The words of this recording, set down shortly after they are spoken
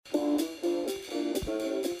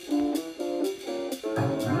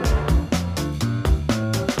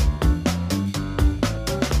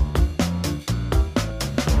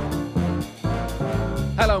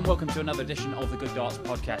to another edition of the Good Darts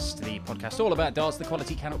Podcast, the podcast all about darts. The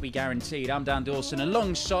quality cannot be guaranteed. I'm Dan Dawson.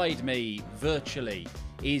 Alongside me, virtually,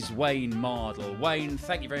 is Wayne Mardle. Wayne,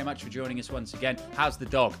 thank you very much for joining us once again. How's the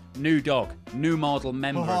dog? New Mardle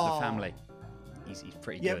member of the family. He's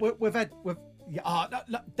pretty good.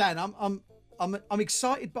 Dan, I'm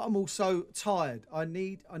excited, but I'm also tired. I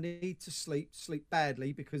need to sleep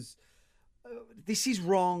badly because this is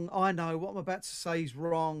wrong. I know what I'm about to say is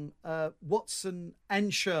wrong. Watson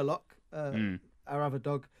and Sherlock, our other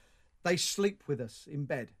dog, they sleep with us in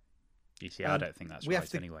bed. You see, I don't think that's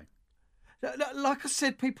right anyway. Like I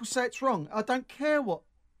said, people say it's wrong. I don't care what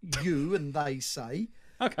you and they say.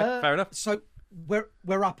 Okay, fair enough. So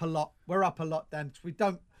we're up a lot. We're up a lot, Dan. We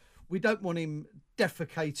don't want him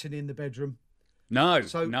defecating in the bedroom. No,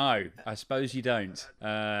 I suppose you don't.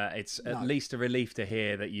 It's at least a relief to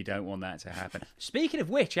hear that you don't want that to happen. Speaking of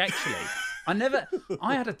which, actually,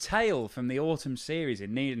 I had a tale from the autumn series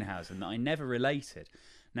in Niedenhausen that I never related.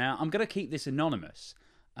 Now, I'm going to keep this anonymous,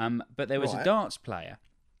 but there was a darts player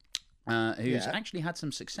who's actually had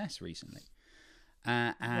some success recently.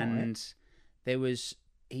 And there was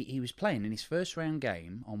he was playing in his first round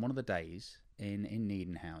game on one of the days in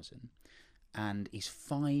Niedenhausen. And he's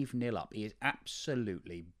 5-0 up. He is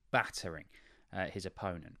absolutely battering his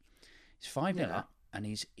opponent. He's 5-0 up, and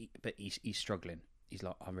he's struggling. He's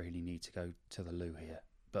like, I really need to go to the loo here,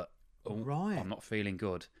 but I'm not feeling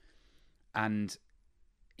good. And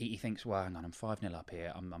he thinks, well, hang on, I'm 5-0 up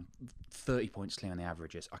here. I'm 30 points clear on the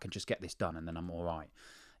averages. I can just get this done, and then I'm all right.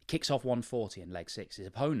 He kicks off 140 in leg 6. His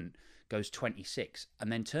opponent goes 26,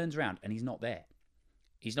 and then turns around, and he's not there.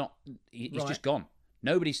 He's just gone.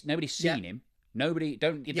 Nobody's seen him.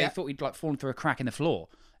 They thought he'd like fallen through a crack in the floor.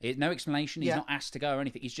 No explanation. He's not asked to go or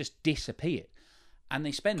anything. He's just disappeared. And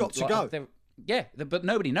they spend got to go. But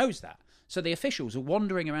nobody knows that. So the officials are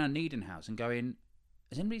wandering around Niedenhausen going,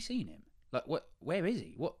 has anybody seen him? Like, where is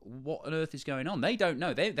he? What on earth is going on? They don't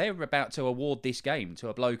know. They're about to award this game to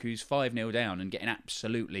a bloke who's 5-0 down and getting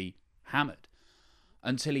absolutely hammered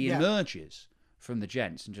until he emerges from the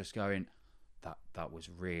gents and just going, that was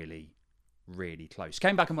really close.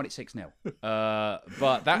 Came back and won it 6-0.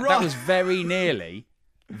 But that was very nearly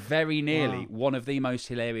one of the most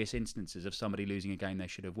hilarious instances of somebody losing a game they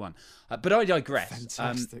should have won. But I digress.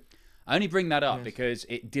 Fantastic. I only bring that up because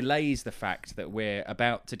it delays the fact that we're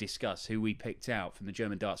about to discuss who we picked out from the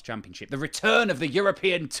German Darts Championship. The return of the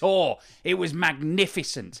European Tour. It was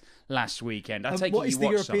magnificent last weekend. What is the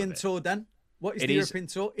European Tour, Dan? What is the European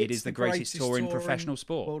Tour? It is the greatest tour in professional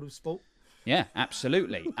sport. World of sport. Yeah,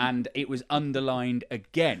 absolutely. And it was underlined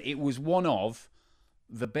again. It was one of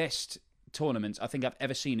the best tournaments I think I've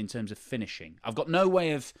ever seen in terms of finishing. I've got no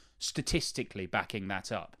way of statistically backing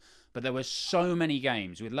that up. But there were so many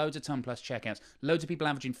games with loads of ton plus checkouts, loads of people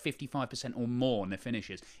averaging 55% or more in their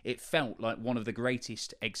finishes. It felt like one of the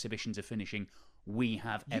greatest exhibitions of finishing we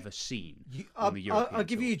have ever seen on the European I'll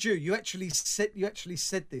give Tour. you due. You actually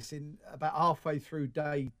said this in about halfway through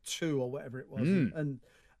day 2 or whatever it was,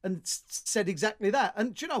 and said exactly that.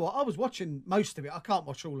 And do you know what? I was watching most of it. I can't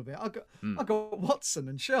watch all of it. I got Watson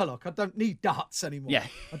and Sherlock. I don't need darts anymore. Yeah.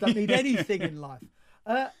 I don't need anything in life.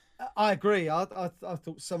 I agree. I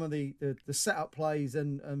thought some of the setup plays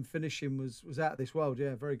and finishing was out of this world.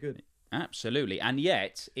 Yeah, very good. Absolutely. And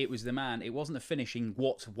yet, it was the man, it wasn't the finishing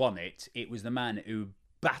what won it. It was the man who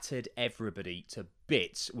battered everybody to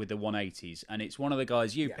bits with the 180s. And it's one of the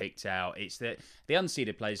guys you picked out. It's the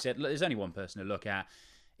unseeded players said, look, there's only one person to look at.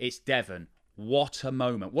 It's Devon. What a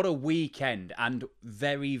moment. What a weekend. And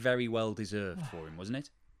very, very well deserved for him, wasn't it?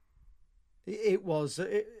 It was.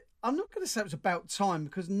 I'm not going to say it was about time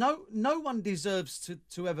because no one deserves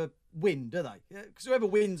to ever win, do they? Because whoever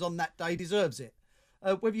wins on that day deserves it.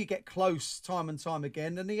 Whether you get close time and time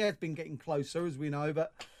again, and he has been getting closer, as we know,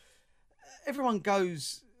 but everyone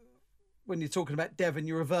goes, when you're talking about Devon,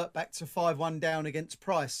 you revert back to 5-1 down against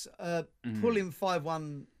Price. Pulling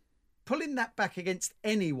 5-1, pulling that back against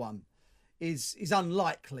anyone is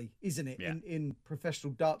unlikely, isn't it, in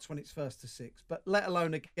professional darts when it's first to 6, but let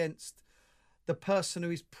alone against the person who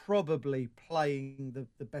is probably playing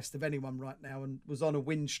the best of anyone right now and was on a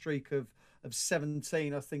win streak of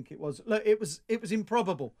 17, I think it was. Look, it was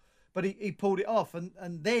improbable, but he pulled it off.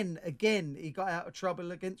 And then, again, he got out of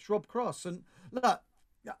trouble against Rob Cross. And look,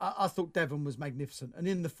 I thought Devon was magnificent. And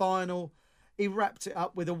in the final, he wrapped it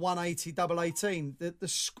up with a 180 double 18. The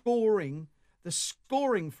scoring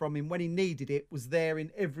from him when he needed it was there in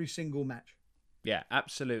every single match. Yeah,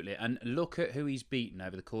 absolutely. And look at who he's beaten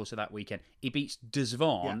over the course of that weekend. He beats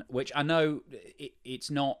Desvon, which I know it's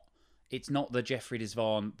not it's not the Jeffrey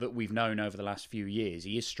Desvaughn that we've known over the last few years.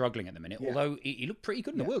 He is struggling at the minute, although he looked pretty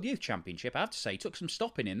good in the World Youth Championship, I have to say. He took some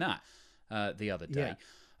stopping in that the other day.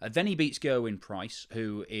 Then he beats Gerwyn Price,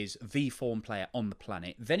 who is the form player on the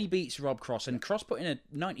planet. Then he beats Rob Cross, and Cross put in a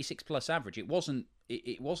 96-plus average. It wasn't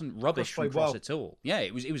rubbish from Cross at all. Yeah,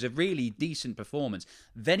 it was a really decent performance.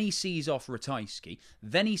 Then he sees off Ratajski.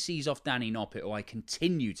 Then he sees off Danny Noppert, who I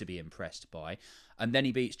continue to be impressed by. And then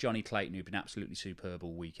he beats Jonny Clayton, who'd been absolutely superb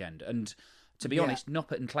all weekend. And to be honest,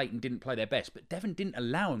 Noppert and Clayton didn't play their best, but Devon didn't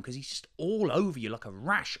allow him because he's just all over you like a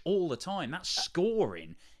rash all the time. That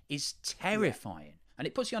scoring is terrifying. And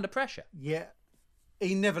it puts you under pressure. Yeah.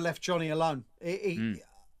 He never left Johnny alone.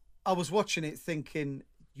 I was watching it thinking,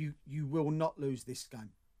 you will not lose this game.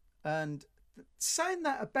 And saying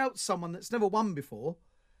that about someone that's never won before,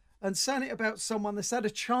 and saying it about someone that's had a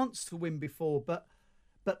chance to win before, but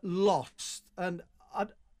lost. And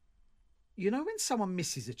when someone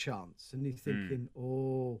misses a chance and you're thinking,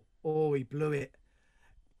 he blew it.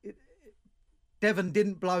 Devon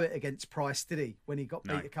didn't blow it against Price, did he, when he got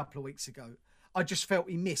beat a couple of weeks ago? I just felt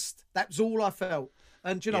he missed. That was all I felt.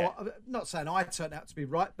 And you know what? I'm not saying I turned out to be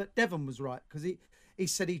right, but Devon was right, because he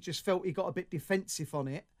said he just felt he got a bit defensive on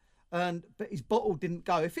it, but his bottle didn't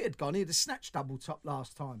go. If it had gone, he'd have snatched double top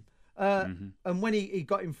last time. And when he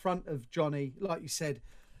got in front of Johnny, like you said,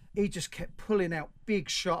 he just kept pulling out big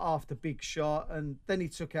shot after big shot, and then he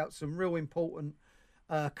took out some real important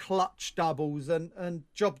clutch doubles, and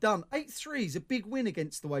job done. 8-3 is a big win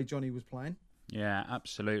against the way Johnny was playing. Yeah,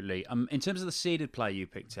 absolutely. In terms of the seeded player you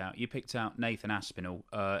picked out Nathan Aspinall.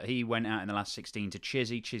 He went out in the last 16 to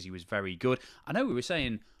Chizzy. Chizzy was very good. I know we were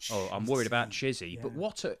saying, I'm worried about Chizzy, but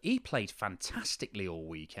he played fantastically all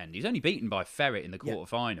weekend. He's only beaten by Ferret in the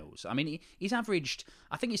quarterfinals. I mean, he's averaged,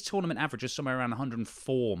 I think his tournament average is somewhere around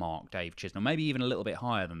 104 mark, Dave Chisnell, maybe even a little bit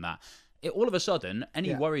higher than that. All of a sudden,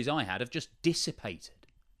 any worries I had have just dissipated.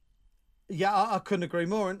 Yeah, I couldn't agree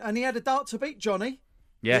more. And he had a dart to beat Johnny.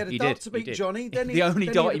 Yeah, he did. To beat Johnny. Then the only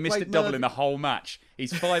dart he missed at double in the whole match.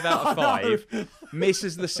 He's 5 out of 5,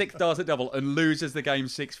 misses the 6th dart at double, and loses the game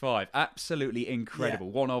 6-5. Absolutely incredible.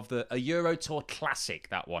 Yeah. One of a Euro Tour classic,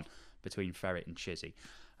 that one, between Ferret and Chizzy.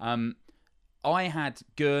 I had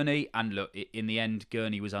Gurney, and look, in the end,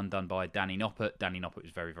 Gurney was undone by Danny Noppert. Danny Noppert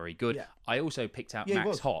was very, very good. Yeah. I also picked out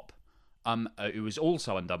Max Hopp, who was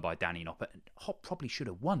also undone by Danny Noppert. Hopp probably should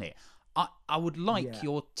have won it. I would like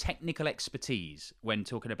your technical expertise when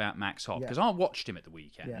talking about Max Hopp, because I watched him at the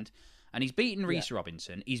weekend, and he's beaten Reece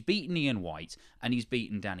Robinson, he's beaten Ian White, and he's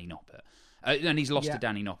beaten Danny Noppert. And he's lost to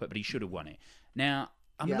Danny Noppert, but he should have won it. Now,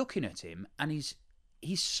 I'm looking at him, and he's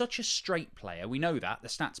such a straight player. We know that. The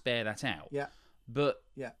stats bear that out. Yeah. But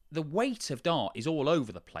the weight of dart is all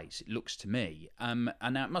over the place, it looks to me. And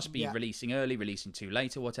now it must be releasing early, releasing too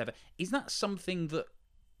late, or whatever. Is that something that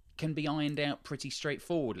can be ironed out pretty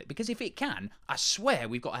straightforwardly? Because if it can, I swear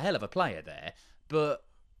we've got a hell of a player there, but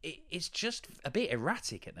it's just a bit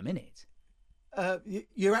erratic at the minute.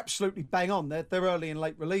 You're absolutely bang on. They're early and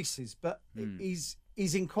late releases, but he's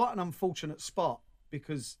in quite an unfortunate spot,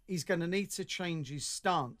 because he's going to need to change his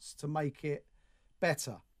stance to make it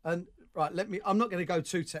better. And I'm not going to go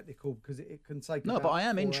too technical, because it can take but I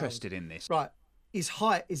am interested in this. Right. His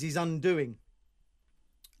height is his undoing.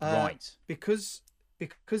 Right. Because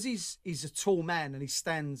he's a tall man, and he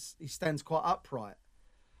stands quite upright.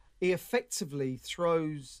 He effectively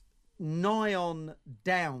throws nigh on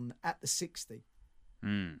down at the 60.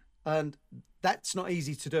 And that's not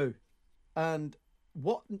easy to do. And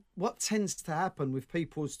what tends to happen with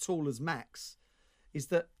people as tall as Max is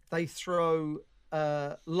that they throw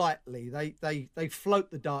lightly. They float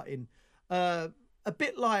the dart in. A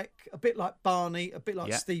bit like Barney, a bit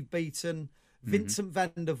like Steve Beaton. Vincent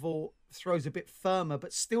van der Voort throws a bit firmer,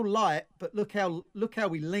 but still light. But look how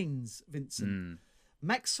he leans, Vincent.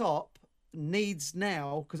 Max Hopp needs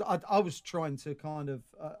now, because I was trying to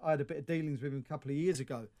I had a bit of dealings with him a couple of years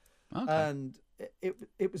ago, and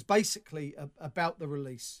it was basically about the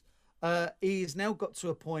release. He has now got to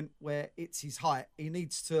a point where it's his height. He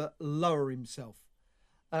needs to lower himself,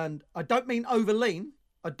 and I don't mean overlean.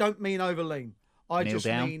 I just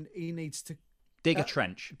mean he needs to dig a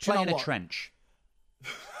trench, play in a trench.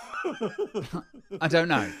 I don't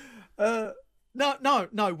know.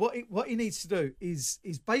 No. What he needs to do is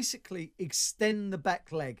basically extend the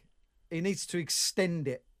back leg. He needs to extend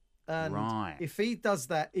it, and if he does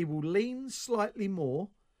that, he will lean slightly more.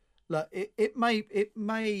 Look, it may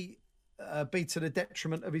be to the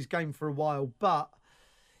detriment of his game for a while, but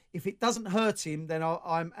if it doesn't hurt him, then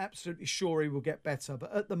I'm absolutely sure he will get better.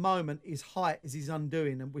 But at the moment, his height is his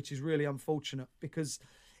undoing, and which is really unfortunate, because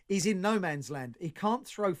he's in no man's land. He can't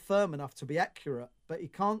throw firm enough to be accurate, but he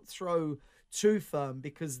can't throw too firm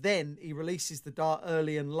because then he releases the dart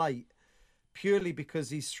early and late, purely because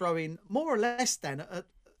he's throwing more or less then at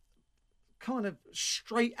kind of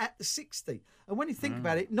straight at the 60. And when you think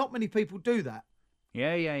about it, not many people do that.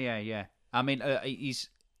 Yeah. I mean,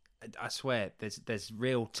 I swear, there's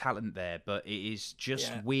real talent there, but it is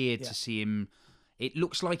just weird to see him. It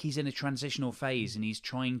looks like he's in a transitional phase and he's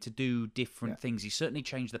trying to do different things. He's certainly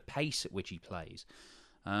changed the pace at which he plays.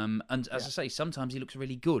 And as I say, sometimes he looks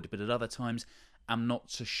really good, but at other times, I'm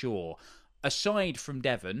not so sure. Aside from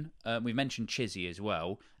Devon, we mentioned Chizzy as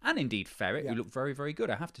well, and indeed Ferret, who looked very, very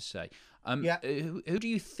good, I have to say. Who do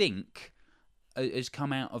you think has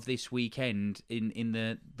come out of this weekend in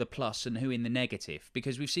the plus and who in the negative?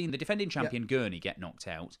 Because we've seen the defending champion Gurney get knocked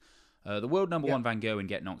out, the world number one Van Gerwen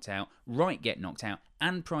get knocked out, Wright get knocked out,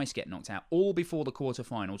 and Price get knocked out, all before the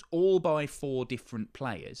quarterfinals, all by 4 different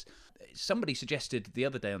players. Somebody suggested the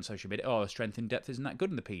other day on social media, strength in depth isn't that good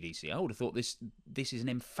in the PDC. I would have thought this is an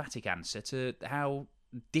emphatic answer to how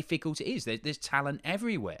difficult it is. There's talent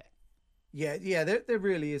everywhere. Yeah, there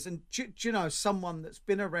really is. And do you know, someone that's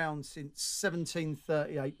been around since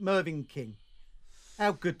 1738, Mervyn King,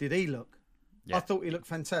 how good did he look? Yeah. I thought he looked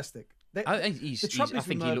fantastic. I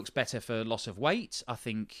think he looks better for loss of weight. I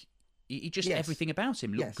think he just everything about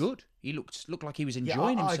him looked good. He looked like he was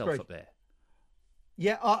enjoying himself up there.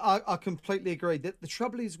 Yeah, I completely agree. The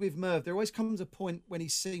trouble is with Merv, there always comes a point when he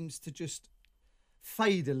seems to just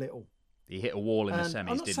fade a little. He hit a wall in the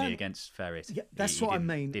semis, didn't he, against Ferret? Yeah, that's what I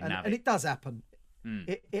mean. And it does happen.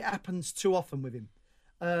 It happens too often with him.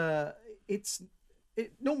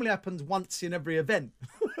 It normally happens once in every event.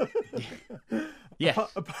 Yeah.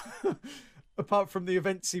 Apart from the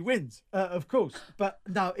events he wins, of course. But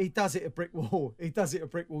no, he does it a brick wall. He does it a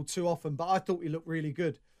brick wall too often. But I thought he looked really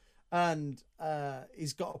good. And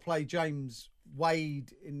he's got to play James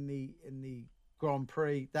Wade in the Grand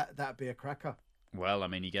Prix. That'd be a cracker. Well, I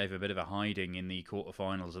mean, he gave a bit of a hiding in the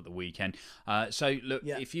quarterfinals at the weekend. So, look,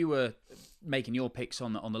 if you were making your picks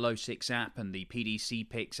on the Low6 app and the PDC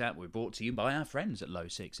Picks app, we're brought to you by our friends at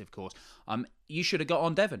Low6, of course. You should have got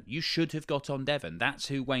on Devon. You should have got on Devon. That's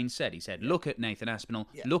who Wayne said. He said, look at Nathan Aspinall,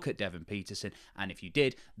 look at Devon Peterson, and if you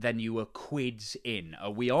did, then you were quids in.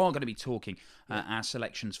 We are going to be talking our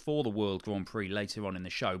selections for the World Grand Prix later on in the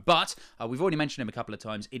show. But we've already mentioned him a couple of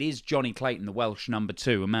times. It is Jonny Clayton, the Welsh number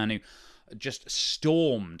 2, a man who just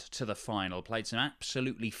stormed to the final, played some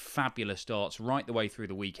absolutely fabulous darts right the way through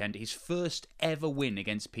the weekend. His first ever win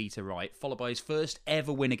against Peter Wright, followed by his first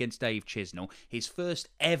ever win against Dave Chisnell, his first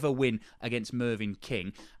ever win against Mervyn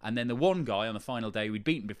King, and then the one guy on the final day we'd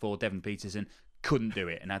beaten before, Devon Peterson, couldn't do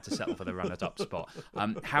it and had to settle for the runner-up spot.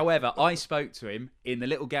 However, I spoke to him in the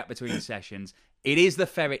little gap between sessions. It is the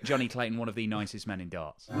Ferret, Jonny Clayton, one of the nicest men in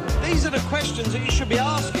darts. These are the questions that you should be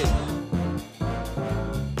asking.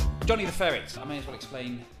 Jonny the Ferret, I may as well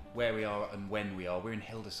explain where we are and when we are. We're in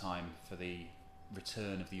Hildesheim for the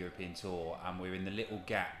return of the European Tour, and we're in the little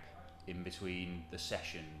gap in between the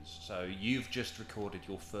sessions. So you've just recorded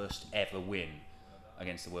your first ever win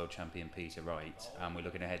against the world champion Peter Wright, and we're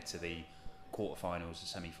looking ahead to the quarterfinals, the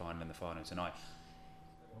semi-final and the final tonight.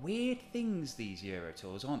 Weird things, these Euro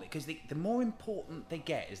Tours, aren't they? Because the more important they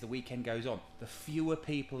get as the weekend goes on, the fewer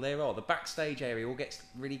people there are. The backstage area all gets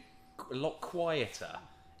really a lot quieter,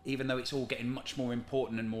 even though it's all getting much more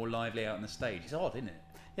important and more lively out on the stage. It's odd, isn't it?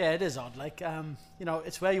 Yeah, it is odd. Like,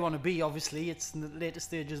 it's where you want to be, obviously. It's in the later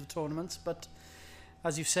stages of tournaments, but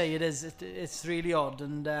as you say, it's really odd.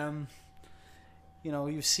 And,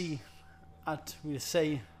 you see at, we'll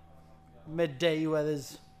say, midday where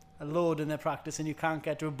there's a load in their practice and you can't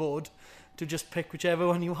get to a board to just pick whichever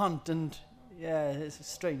one you want. And, yeah, it's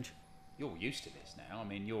strange. You're used to this now. I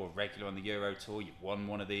mean, you're a regular on the Euro Tour. You've won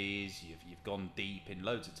one of these. You've gone deep in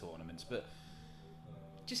loads of tournaments. But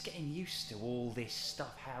just getting used to all this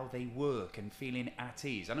stuff, how they work, and feeling at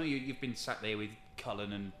ease. I know you've been sat there with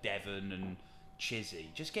Cullen and Devon and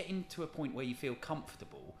Chizzy. Just getting to a point where you feel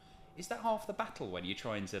comfortable. Is that half the battle when you're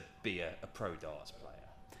trying to be a pro darts player?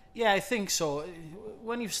 Yeah, I think so.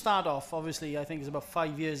 When you start off, obviously, I think it's about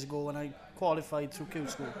 5 years ago when I qualified through Q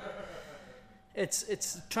School.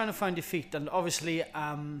 It's trying to find your feet, and obviously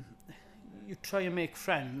you try and make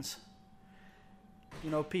friends.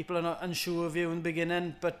 People are not unsure of you in the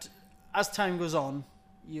beginning, but as time goes on,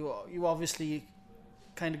 you obviously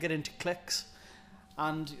kind of get into cliques,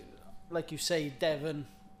 and like you say, Devon,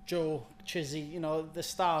 Joe, Chizzy, the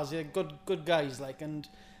stars, they're good guys, and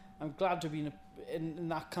I'm glad to be in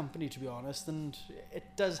that company, to be honest, and it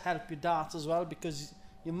does help your darts as well because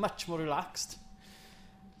you're much more relaxed.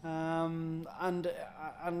 And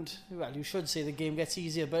well, you should say the game gets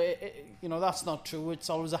easier, but that's not true. It's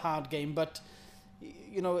always a hard game, but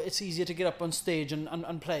it's easier to get up on stage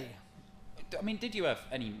and play. I mean, did you have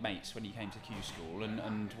any mates when you came to Q School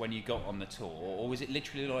and when you got on the tour, or was it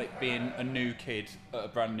literally like being a new kid at a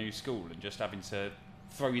brand new school and just having to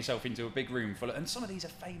throw yourself into a big room full of... And some of these are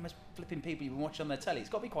famous flipping people you've been watching on their telly. It's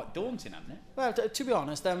got to be quite daunting, hasn't it? Well, to be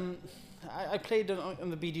honest, I played on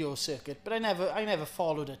the BDO circuit, but I never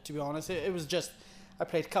followed it, to be honest. It was just, I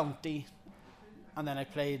played county, and then I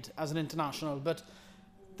played as an international, but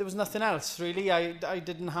there was nothing else, really. I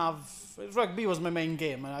didn't have... Rugby was my main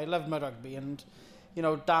game, and I loved my rugby, and,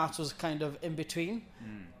 darts was kind of in between.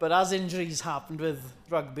 But as injuries happened with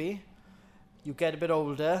rugby, you get a bit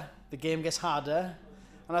older, the game gets harder,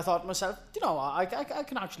 and I thought to myself, I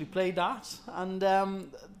can actually play darts, and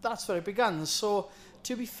that's where it began. So,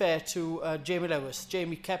 to be fair to Jamie Lewis,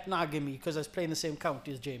 Jamie kept nagging me, because I was playing the same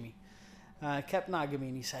county as Jamie. Kept nagging me,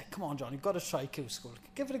 and he said, come on, John, you've got to try Q School.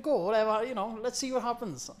 Give it a go, whatever, let's see what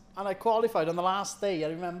happens. And I qualified on the last day. I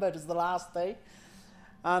remember it was the last day.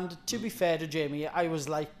 And to be fair to Jamie, I was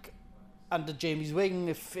like under Jamie's wing,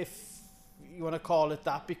 if you want to call it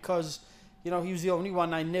that, because, he was the only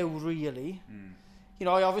one I knew, really.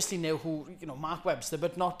 I obviously knew who, Mark Webster,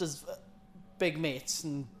 but not as big mates,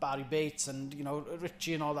 and Barry Bates, and,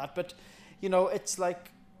 Richie and all that. But, it's like,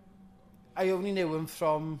 I only knew him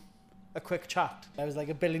from a quick chat. I was like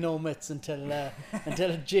a Billy No Mitts until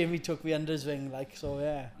Jamie took me under his wing, so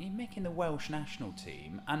yeah. You're making the Welsh national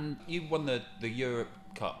team, and you won the Europe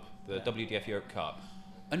Cup, the WDF Europe Cup,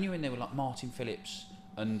 and you were in there with like Martin Phillips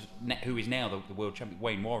and who is now the world champion,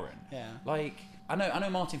 Wayne Warren. Yeah. Like, I know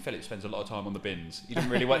Martin Phillips spends a lot of time on the bins. He doesn't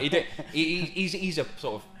really want. He's a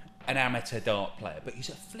sort of an amateur dart player, but he's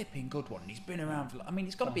a flipping good one. He's been around for. I mean,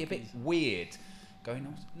 it's got to be a bit weird.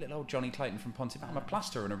 Going, little old Jonny Clayton from Pontefract. I'm a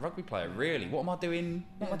plasterer and a rugby player, really. What am I doing?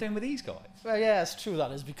 What am I doing with these guys? Well, yeah, it's true,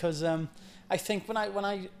 that is, because I think when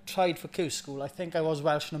I tried for Q School, I think I was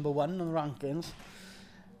Welsh number 1 on the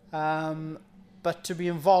rankings. But to be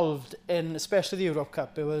involved in, especially the Europe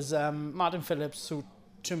Cup, it was Martin Phillips, who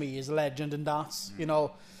to me is a legend in darts.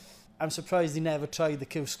 I'm surprised he never tried the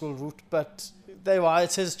Q School route, but there you are,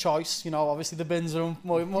 it's his choice. Obviously the bins are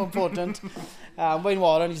more important. Wayne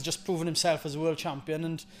Warren, he's just proven himself as a world champion,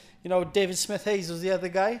 and David Smith-Hayes was the other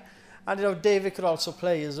guy, and David could also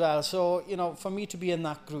play as well. So for me to be in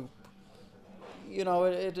that group,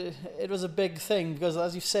 it was a big thing, because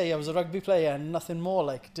as you say, I was a rugby player and nothing more,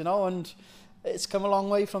 and it's come a long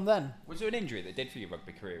way from then. Was there an injury that did for your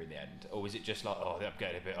rugby career in the end, or was it just like, I'm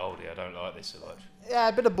getting a bit older, I don't like this so much? Yeah,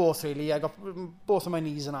 a bit of both, really. I got both of my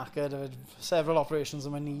knees knackered. I had several operations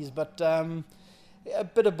on my knees, but a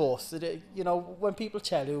bit of both. When people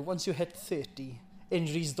tell you once you hit 30,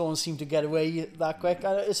 injuries don't seem to get away that quick.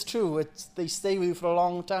 It's true. They stay with you for a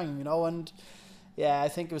long time, and yeah, I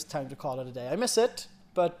think it was time to call it a day. I miss it,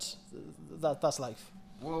 but that's life.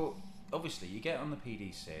 Well, obviously, you get on the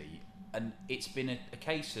PDC, and it's been a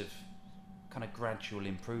case of kind of gradual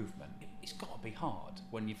improvement. It's got to be hard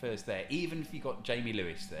when you're first there, even if you got Jamie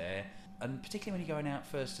Lewis there, and particularly when you're going out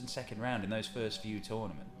first and second round in those first few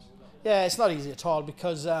tournaments. Yeah, it's not easy at all,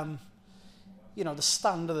 because the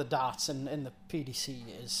stand of the darts in the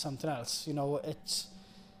PDC is something else. It's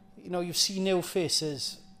you see new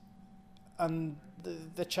faces, and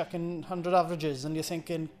they're chucking 100 averages, and you're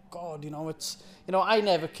thinking, God, it's I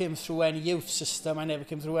never came through any youth system. I never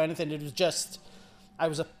came through anything. It was just I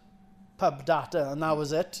was a pub darter, and that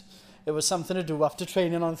was it. It was something to do after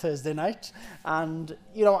training on Thursday night, and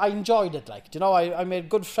I enjoyed it. I made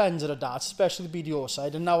good friends at the darts, especially the BDO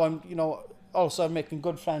side, and now I'm also making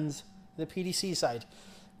good friends the PDC side.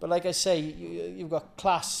 But like I say, you've got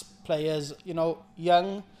class players,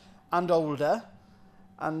 young and older,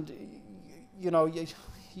 and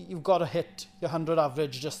you've got to hit your 100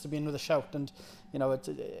 average just to be in with a shout, and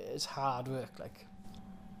it's hard work.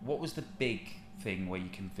 What was the big thing where you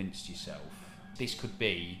convinced yourself this could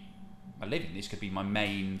be my living, this could be my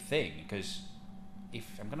main thing? Because if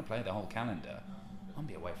I'm going to play the whole calendar, I'm going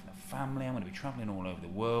to be away from the family, I'm going to be travelling all over the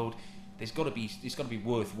world. It's got to be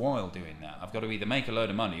worthwhile doing that. I've got to either make a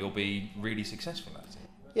load of money or be really successful at it.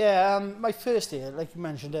 Yeah, my first year, like you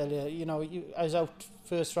mentioned earlier, I was out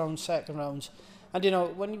first round, second rounds, and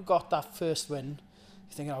when you got that first win,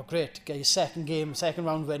 you're thinking, oh great, get your second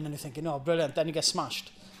round win, and you're thinking, oh brilliant, then you get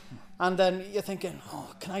smashed. And then you're thinking,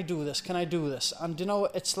 oh, can I do this? And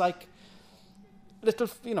it's like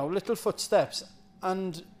little footsteps.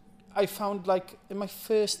 And I found, in my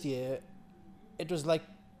first year, it was like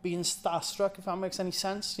being starstruck, if that makes any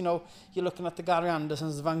sense. You know, you're looking at the Gary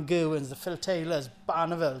Andersons, the Van Gerwens, the Phil Taylors,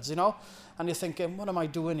 Barnevilles, you know, and you're thinking, what am I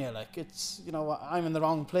doing here? Like, it's, you know, I'm in the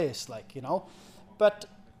wrong place, like, you know. But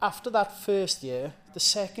after that first year, the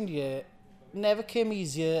second year never came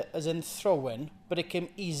easier as in throwing, but it came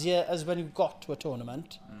easier as when you got to a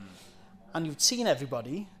tournament and you'd seen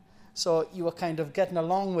everybody, so you were kind of getting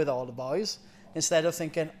along with all the boys instead of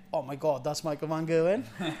thinking, oh my God, that's Michael Van Gerwen.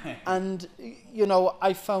 And, you know,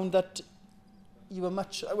 I found that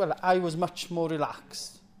I was much more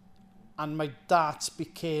relaxed, and my darts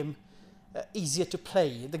became easier to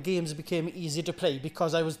play. The games became easier to play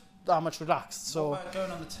because I was that much relaxed. So what about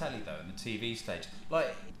going on the telly though, in the TV stage?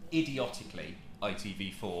 Like, idiotically,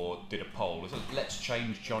 ITV4 did a poll. It was like, let's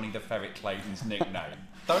change Jonny the Ferret Clayton's nickname.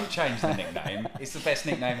 Don't change the nickname. It's the best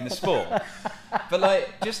nickname in the sport. But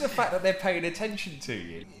like, just the fact that they're paying attention to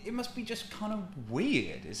you, it must be just kind of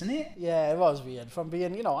weird, isn't it? Yeah, it was weird. From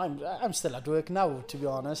being, you know, I'm still at work now, to be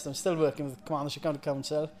honest. I'm still working with the Commandership County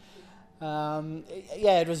Council.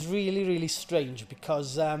 Yeah, it was really, really strange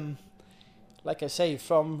because, like I say,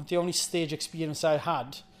 from the only stage experience I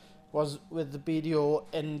had was with the BDO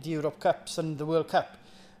in the Europe Cups and the World Cup.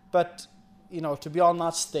 But, you know, to be on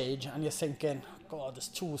that stage and you're thinking, God, there's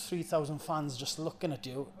 2,000 or 3,000 fans just looking at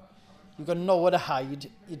you. You've got nowhere to hide.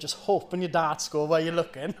 You're just hoping your darts go where you're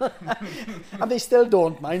looking. And they still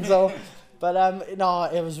don't mind, so. But, no,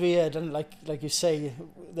 it was weird. And like you say,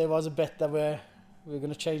 there was a bit that we're going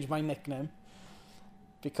to change my nickname.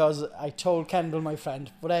 Because I told Kendall, my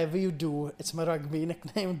friend, whatever you do, it's my rugby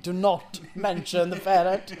nickname. Do not mention the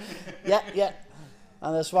ferret. Yeah.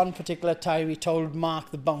 And there's one particular time he told Mark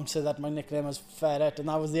the bouncer that my nickname was Ferret, and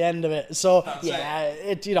that was the end of it. So that's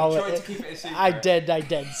it. You know, tried to keep it a secret. I did.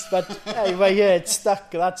 But anyway, yeah, it's stuck.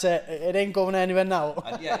 That's it. It ain't going anywhere now.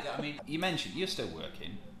 Yeah, I mean, you mentioned you're still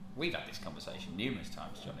working. We've had this conversation numerous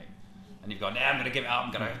times, Jonny. And you've gone, I'm going to give it up.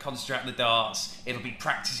 I'm going to concentrate on the darts. It'll be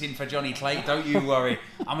practicing for Jonny Clayton. Don't you worry.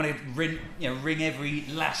 I'm going to wring every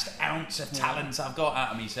last ounce of talent I've got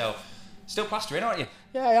out of myself. Still plastering, aren't you?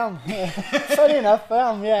 Yeah, I am. Funny enough,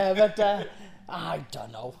 I am. Yeah, but I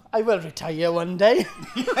don't know. I will retire one day.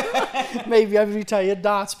 Maybe I've retired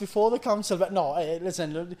darts before the council, but no.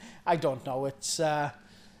 Listen, I don't know. It's you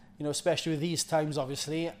know, especially with these times,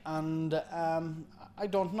 obviously, and I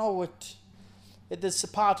don't know it. There's a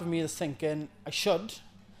part of me that's thinking I should, and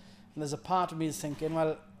there's a part of me that's thinking,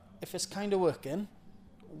 well, if it's kind of working,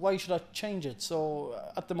 why should I change it? So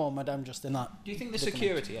at the moment, I'm just in that. Do you think the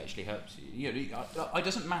security actually helps you? It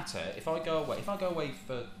doesn't matter if I go away. If I go away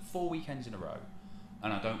for 4 weekends in a row,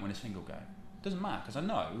 and I don't win a single game, it doesn't matter because I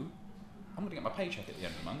know I'm going to get my paycheck at the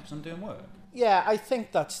end of the month because I'm doing work. Yeah, I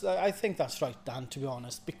think that's right, Dan. To be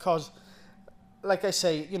honest, because, like I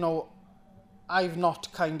say, you know, I've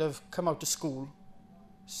not kind of come out of school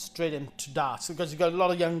straight into darts because you've got a lot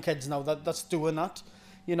of young kids now that's doing that.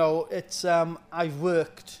 You know, it's I've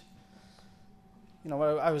worked. You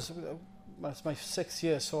know, it's my 6th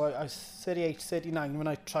year, so I was 38, 39 when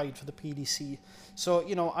I tried for the PDC. So,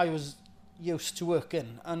 you know, I was used to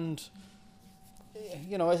working, and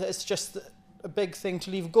you know, it's just a big thing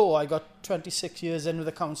to leave go. I got 26 years in with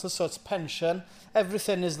the council, so it's pension.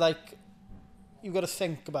 Everything is like, you got to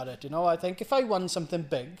think about it. You know, I think if I won something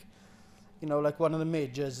big, you know, like one of the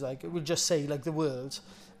majors, like we'll just say like the Worlds,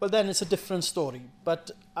 well then it's a different story. But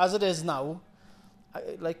as it is now,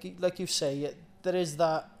 like you say, there is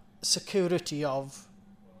that security of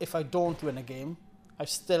if I don't win a game, I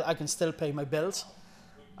can still pay my bills,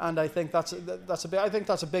 and I think that's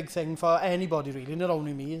a big thing for anybody really, not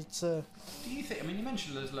only me. It's. Do you think? I mean, you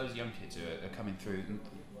mentioned there's loads of young kids who are coming through.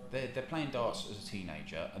 They're playing darts as a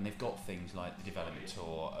teenager, and they've got things like the Development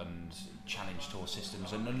Tour and Challenge Tour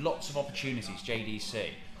systems and lots of opportunities, JDC.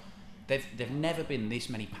 There've never been this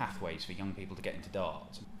many pathways for young people to get into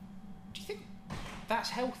darts. Do you think that's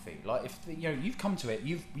healthy? Like, if you've come to it,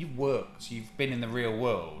 you've worked, you've been in the real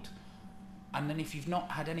world, and then if you've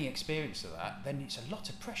not had any experience of that, then it's a lot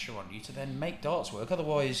of pressure on you to then make darts work.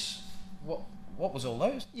 Otherwise, what was all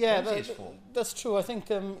those? Yeah, that's true. I think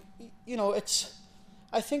you know, it's.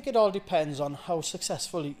 I think it all depends on how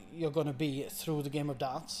successful you're going to be through the game of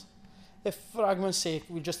darts. If, for argument's sake,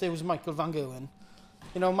 we just use Michael Van Gerwen,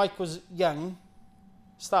 you know, Mike was young,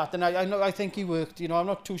 starting. I think he worked. You know, I'm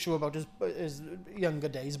not too sure about his younger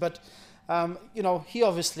days, but you know, he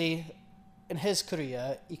obviously, in his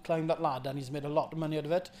career, he climbed that ladder and he's made a lot of money out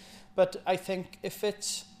of it. But I think if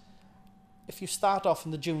you start off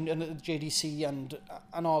in the junior and the JDC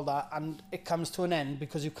and all that, and it comes to an end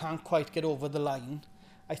because you can't quite get over the line,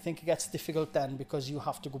 I think it gets difficult then because you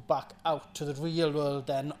have to go back out to the real world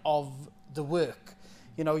then of the work.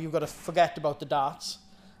 You know, you've got to forget about the darts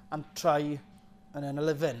and try and earn a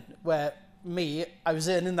living. Where me, I was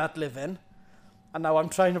earning that living, and now I'm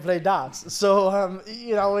trying to play darts. So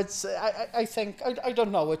you know, it's I think I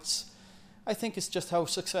don't know. I think it's just how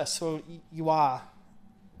successful you are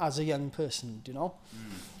as a young person. Do you know?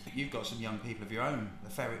 You've got some young people of your own, the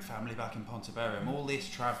Ferrick family back in Pontevedra. All this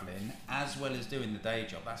travelling, as well as doing the day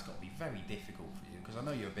job, that's got to be very difficult for you, because I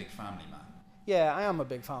know you're a big family man. Yeah, I am a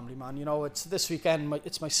big family man. You know, it's this weekend.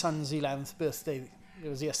 It's my son's 11th birthday. It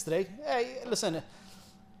was yesterday. Hey, listen,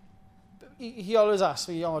 he always asks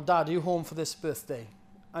me, "Oh, Dad, are you home for this birthday?"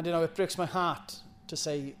 And you know, it breaks my heart to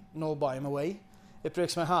say no, boy, I'm away. It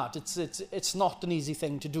breaks my heart. It's not an easy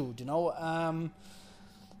thing to do. You know,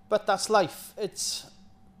 but that's life. It's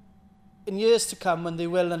in years to come when they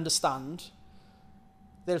will understand.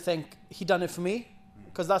 They'll think he done it for me,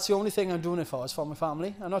 because that's the only thing I'm doing it for. Is for my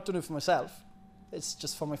family. I'm not doing it for myself. It's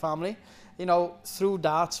just for my family. You know, through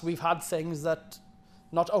darts, we've had things that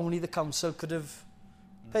not only the council could have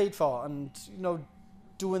paid for, and you know,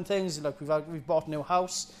 doing things like we've bought a new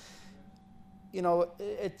house. You know,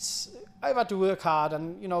 I've had to work hard,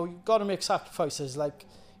 and you know, you've got to make sacrifices. Like,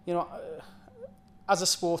 you know, as a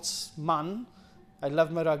sportsman, I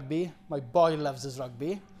love my rugby. My boy loves his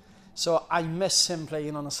rugby, so I miss him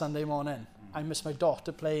playing on a Sunday morning. I miss my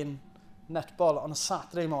daughter playing netball on a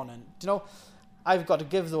Saturday morning. Do you know, I've got to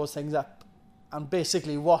give those things up and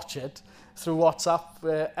basically watch it through WhatsApp,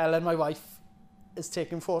 where Ellen, my wife, is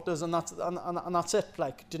taking photos, and that's it.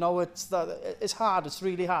 Like, do you know, it's hard. It's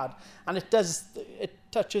really hard, and it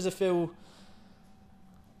touches a few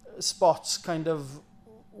spots, kind of,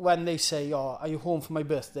 when they say, "Oh, are you home for my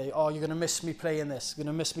birthday? Oh, you're going to miss me playing this. You're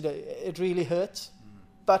going to miss me." It really hurts,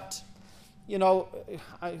 but you know,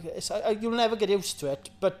 you'll never get used to it.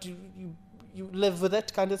 But you live with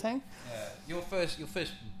it, kind of thing. Yeah. Your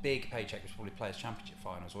first big paycheck was probably Players' Championship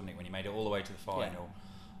finals, wasn't it? When you made it all the way to the final,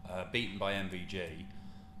 beaten by MVG.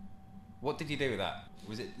 What did you do with that?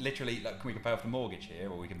 Was it literally like, can we compare for the mortgage here,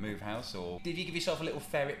 or we can move house, or did you give yourself a little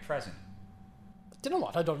ferret present? Do you know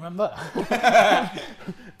what? I don't remember.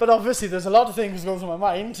 But obviously, there's a lot of things going through my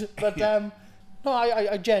mind. But no,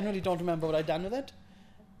 I genuinely don't remember what I'd done with it.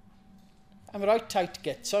 I'm a right tight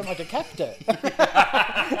git, so I might have kept it.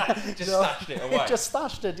 Stashed it away. Just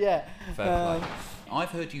stashed it, yeah. Fair play. I've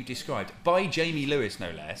heard you described, by Jamie Lewis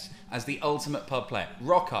no less, as the ultimate pub player.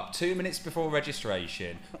 Rock up 2 minutes before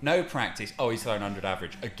registration, no practice. Oh, he's thrown 100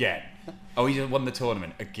 average again. Oh, he's won the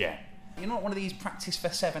tournament again. You're not one of these practice for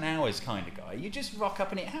 7 hours kind of guy. You just rock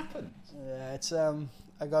up and it happens. Yeah, it's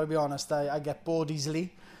I got to be honest. I get bored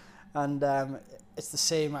easily, and it's the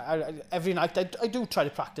same. Every night I do try to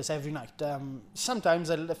practice every night. Sometimes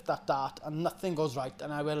I lift that dart and nothing goes right,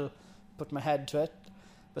 and I will put my head to it.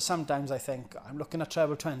 But sometimes I think I'm looking at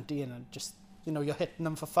treble 20, and just, you know, you're hitting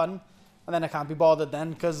them for fun, and then I can't be bothered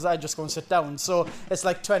then, because I just go and sit down. So it's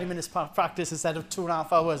like 20 minutes practice instead of 2.5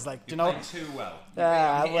 hours. Like, you know, playing too well.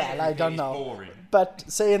 Well, I don't know. Boring. But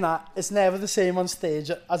saying that, it's never the same on stage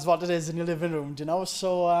as what it is in your living room. Do you know?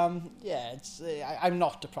 So yeah, I'm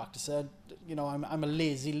not a practicer. You know, I'm a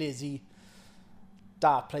lazy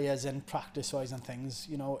dart player in practice wise and things.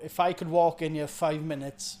 You know, if I could walk in here 5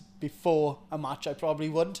 minutes before a match, I probably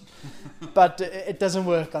would. But it doesn't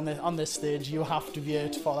work on this stage. You have to be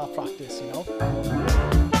here for that practice, you know.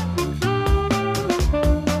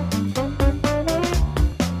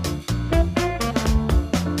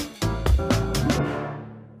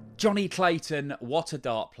 Jonny Clayton, what a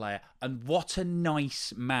dart player, and what a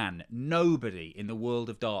nice man. Nobody in the world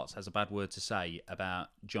of darts has a bad word to say about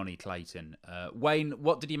Jonny Clayton. Wayne,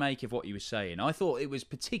 what did you make of what you were saying? I thought it was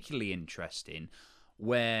particularly interesting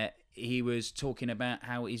where he was talking about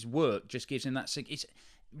how his work just gives him that... It's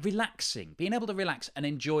relaxing. Being able to relax and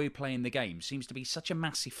enjoy playing the game seems to be such a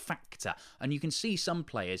massive factor. And you can see some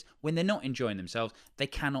players, when they're not enjoying themselves, they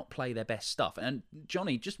cannot play their best stuff. And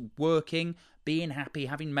Jonny, just working, being happy,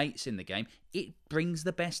 having mates in the game, it brings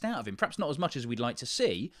the best out of him. Perhaps not as much as we'd like to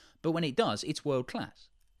see, but when it does, it's world class.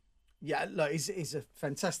 Yeah, look, he's a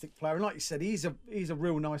fantastic player, and like you said, he's a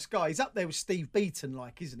real nice guy. He's up there with Steve Beaton,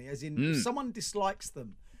 like, isn't he? As in, if someone dislikes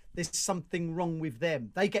them, there's something wrong with them.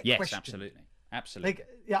 They get questioned. Absolutely.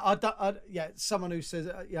 Someone who says,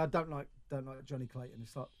 I don't like Jonny Clayton.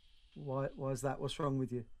 It's like, why is that? What's wrong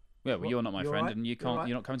with you? Yeah, well, you're not my friend, right? And you can't. Right?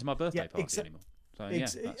 You're not coming to my birthday party anymore. So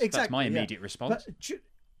that's my immediate response. But,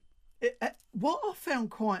 what I found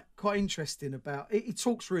quite interesting about it, he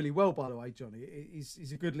talks really well, by the way, Jonny.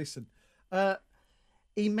 He's a good listen.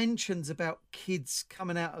 He mentions about kids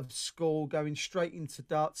coming out of school, going straight into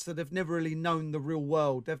darts, so they've never really known the real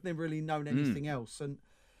world. They've never really known anything else. And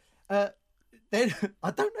then I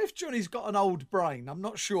don't know if Jonny's got an old brain. I'm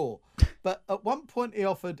not sure. But at one point he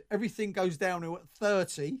offered everything goes downhill at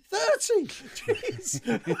 30. 30! Jeez!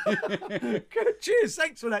 Cheers,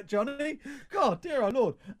 thanks for that, Johnny. God, dear our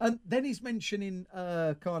Lord. And then he's mentioning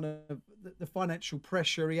kind of the financial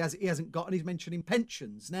pressure he hasn't got, and he's mentioning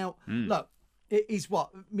pensions. Now, look, he's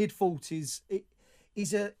what, mid-40s.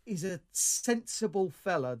 He's a sensible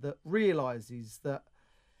fella that realises that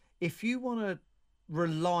if you want to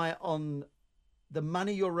rely on the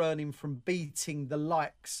money you're earning from beating the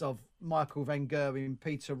likes of Michael van Gerwen,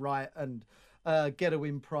 Peter Wright and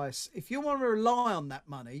Gerwin Price, if you want to rely on that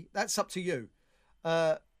money, that's up to you.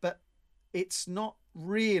 But it's not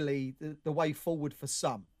really the way forward for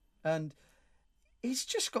some. And he's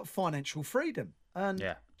just got financial freedom. And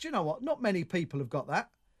do you know what? Not many people have got that.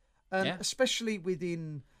 Especially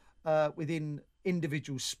within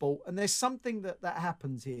individual sport. And there's something that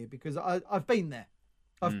happens here, because I've been there.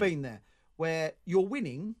 I've been there, where you're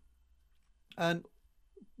winning, and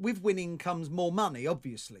with winning comes more money,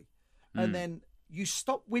 obviously. And then you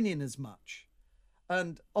stop winning as much.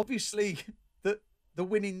 And obviously the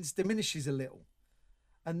winnings diminishes a little.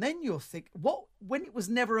 And then you'll think, when it was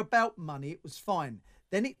never about money, it was fine.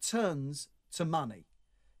 Then it turns to money.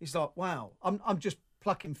 It's like, wow, I'm just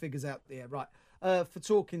plucking figures out there, right? For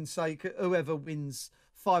talking sake, whoever wins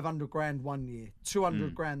 500 grand one year,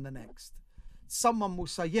 200 grand the next. Someone will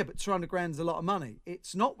say, yeah, but 200 grand's a lot of money.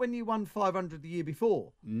 It's not when you won 500 the year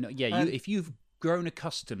before. No, if you've grown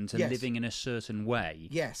accustomed to living in a certain way.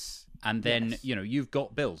 Yes. And then, you've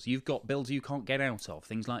got bills. You've got bills you can't get out of,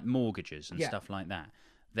 things like mortgages and stuff like that.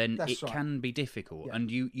 Then it can be difficult. Yeah. And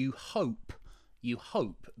you hope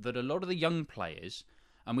that a lot of the young players,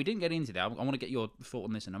 and we didn't get into that, I want to get your thought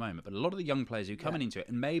on this in a moment, but a lot of the young players who are coming into it,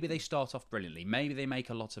 and maybe they start off brilliantly, maybe they make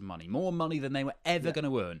a lot of money, more money than they were ever going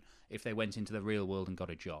to earn if they went into the real world and got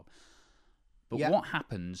a job. But what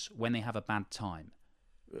happens when they have a bad time?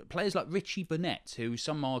 Players like Richie Burnett, who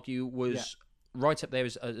some argue was right up there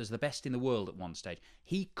as the best in the world at one stage,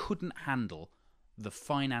 he couldn't handle the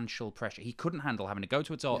financial pressure. He couldn't handle having to go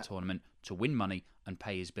to a dart tournament to win money and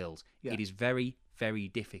pay his bills. It is very, very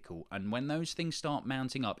difficult. And when those things start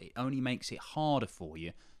mounting up, it only makes it harder for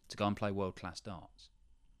you to go and play world-class darts.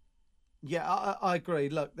 Yeah, I agree.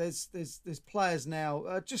 Look, there's players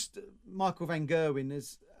now. Just Michael van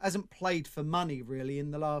Gerwen hasn't played for money really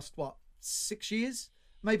in the last 6 years,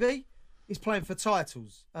 maybe. He's playing for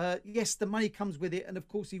titles. Yes, the money comes with it, and of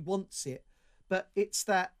course he wants it, but it's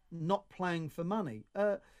that not playing for money.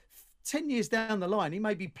 10 years down the line, he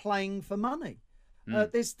may be playing for money.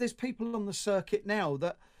 There's people on the circuit now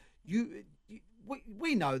that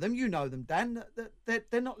we know them, you know them, Dan,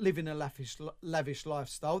 that they're not living a lavish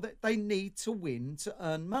lifestyle, that they need to win to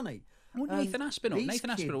earn money. Well, Nathan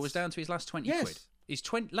Aspinall was down to his last 20 quid. His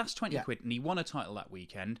last 20 quid, and he won a title that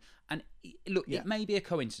weekend. And look, it may be a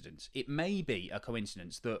coincidence. It may be a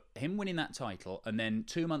coincidence that him winning that title and then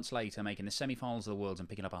 2 months later making the semi-finals of the Worlds and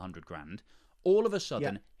picking up 100 grand, all of a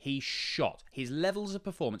sudden he shot. His levels of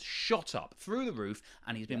performance shot up through the roof,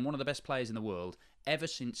 and he's been one of the best players in the world ever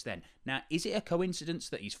since then. Now, is it a coincidence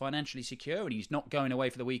that he's financially secure and he's not going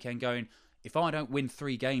away for the weekend going, if I don't win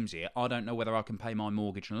 3 games here, I don't know whether I can pay my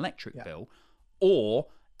mortgage and electric bill? Or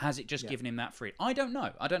has it just given him that freedom? I don't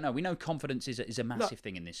know. We know confidence is a massive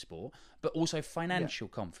thing in this sport, but also financial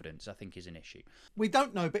confidence, I think, is an issue. We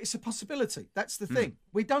don't know, but it's a possibility. That's the thing.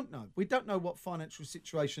 We don't know. We don't know what financial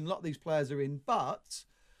situation a lot of these players are in, but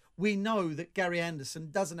we know that Gary Anderson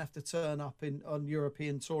doesn't have to turn up on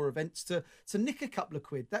European Tour events to nick a couple of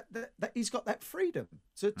quid. That he's got that freedom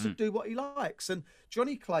to do what he likes. And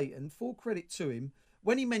Jonny Clayton, full credit to him,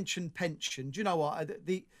 when he mentioned pension, do you know what?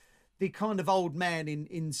 The kind of old man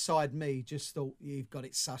inside me just thought, you've got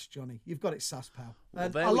it sus, Johnny. You've got it sus, pal.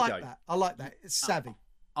 And I like that. I like that. It's savvy.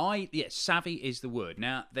 Savvy is the word.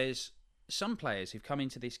 Now, there's some players who've come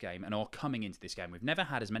into this game and are coming into this game. We've never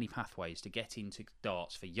had as many pathways to get into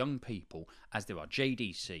darts for young people as there are.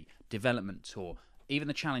 JDC, Development Tour, even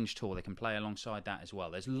the Challenge Tour, they can play alongside that as well.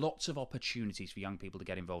 There's lots of opportunities for young people to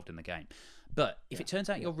get involved in the game. But if it turns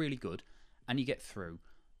out you're really good and you get through,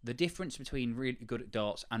 the difference between really good at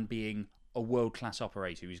darts and being a world-class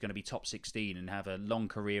operator who's going to be top 16 and have a long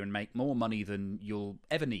career and make more money than you'll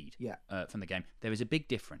ever need from the game, there is a big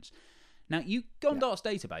difference. Now, you go on Darts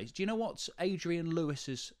Database. Do you know what Adrian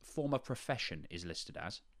Lewis's former profession is listed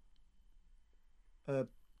as?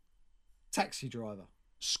 Taxi driver.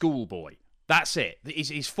 Schoolboy. That's it.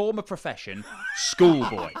 His former profession,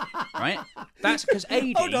 schoolboy. Right? That's because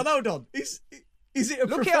AD... Hold on. Is it a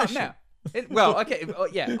Look profession? It up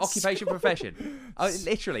now. Occupation, profession.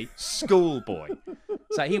 Literally, schoolboy.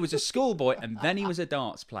 So he was a schoolboy and then he was a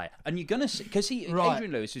darts player. And you're going to see, because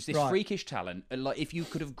Adrian Lewis was this freakish talent. Like, if you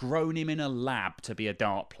could have grown him in a lab to be a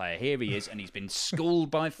dart player, here he is, and he's been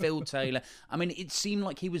schooled by Phil Taylor. I mean, it seemed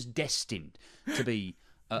like he was destined to be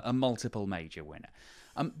a multiple major winner.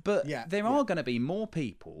 But there are going to be more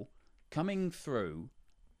people coming through,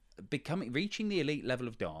 reaching the elite level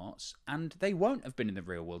of darts, and they won't have been in the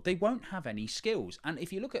real world. They won't have any skills. And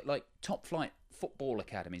if you look at like top flight football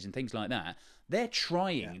academies and things like that, they're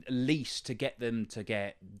trying at least to get them to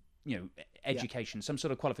get, education, some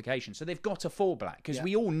sort of qualification. So they've got to fall back, because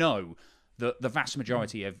we all know that the vast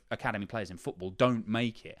majority of academy players in football don't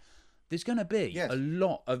make it. There's going to be a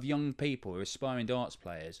lot of young people who are aspiring darts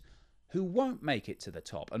players who won't make it to the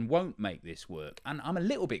top and won't make this work. And I'm a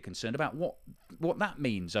little bit concerned about what that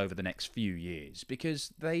means over the next few years,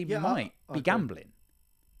 because they might be gambling.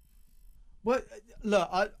 Well, look,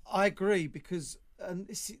 I agree, because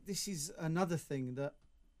this is another thing, that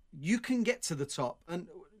you can get to the top. And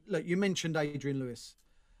look, you mentioned Adrian Lewis.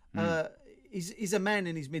 He's a man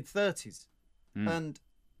in his mid-30s. And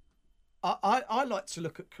I like to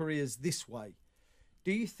look at careers this way.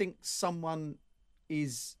 Do you think someone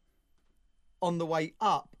is on the way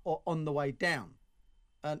up or on the way down?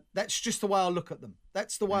 And that's just the way I look at them.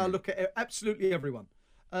 That's the way I look at absolutely everyone.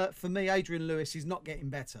 For me, Adrian Lewis is not getting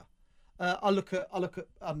better. I look at I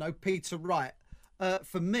don't know, Peter Wright.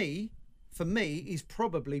 For me, he's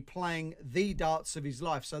probably playing the darts of his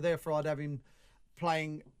life. So therefore, I'd have him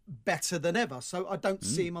playing better than ever. So I don't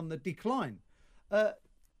see him on the decline.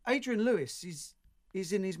 Adrian Lewis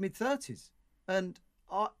is in his mid-30s, and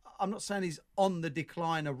I'm not saying he's on the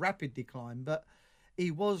decline, a rapid decline, but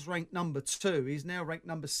he was ranked number 2. He's now ranked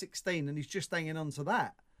number 16, and he's just hanging on to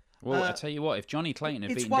that. Well, I tell you what, if Jonny Clayton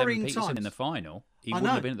had beaten Devin Peterson in the final, he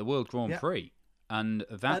wouldn't have been at the World Grand Prix, and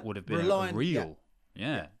that would have been a real,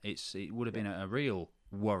 it would have been a real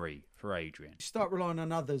worry for Adrian. You start relying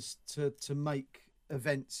on others to make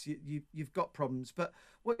events, you've got problems. But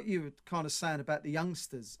what you were kind of saying about the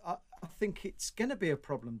youngsters, I think it's going to be a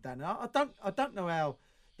problem, Dan. I don't know how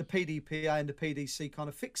the PDPA and the PDC kind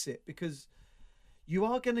of fix it, because you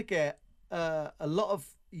are going to get a lot of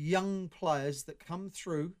young players that come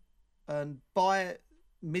through, and by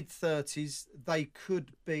mid-30s they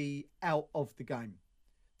could be out of the game.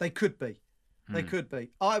 They could be. They could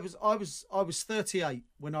be. I was 38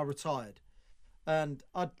 when I retired, and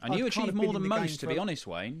you achieved more than most, to be honest,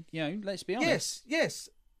 Wayne. Let's be honest. Yes,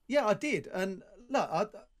 I did. And look, I'm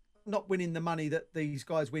not winning the money that these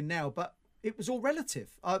guys win now, but it was all relative.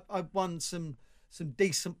 I won some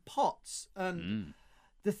decent pots, and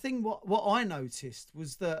the thing what I noticed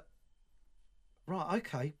was that, right,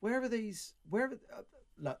 okay, where are these?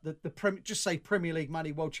 Look, just say Premier League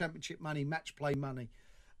money, World Championship money, match play money.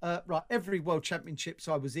 Right, every World Championships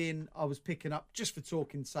I was in, I was picking up, just for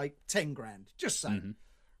talking sake, 10 grand. Just saying.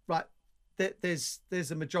 Right, there's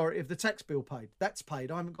a majority of the tax bill paid. That's paid.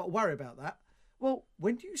 I haven't got to worry about that. Well,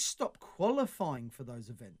 when do you stop qualifying for those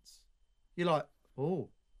events? You're like, oh,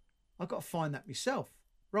 I've got to find that myself.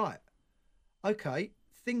 Right, okay,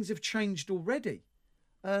 things have changed already.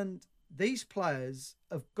 And these players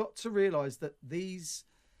have got to realise that these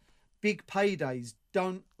big paydays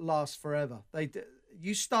don't last forever.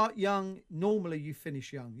 You start young, normally you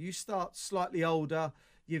finish young. You start slightly older,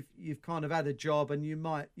 you've kind of had a job, and you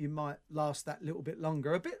might last that little bit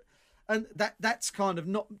longer, a bit. And that's kind of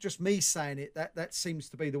not just me saying it. That seems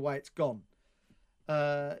to be the way it's gone.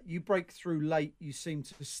 You break through late, you seem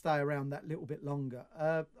to stay around that little bit longer.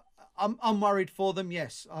 I'm worried for them.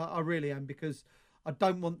 Yes, I really am, because I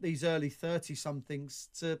don't want these early 30-somethings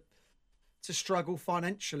to struggle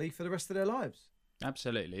financially for the rest of their lives.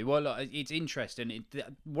 Absolutely. Well, look, it's interesting.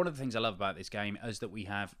 One of the things I love about this game is that we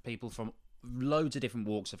have people from loads of different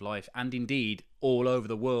walks of life, and indeed all over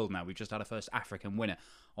the world now. We've just had a first African winner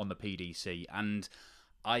on the PDC, and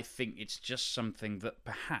I think it's just something that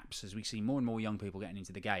perhaps, as we see more and more young people getting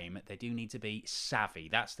into the game, they do need to be savvy.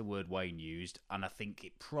 That's the word Wayne used, and I think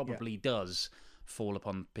it probably does fall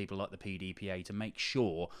upon people like the PDPA to make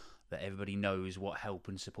sure that everybody knows what help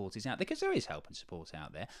and support is out there, because there is help and support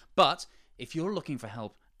out there. But if you're looking for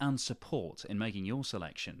help and support in making your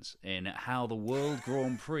selections in how the World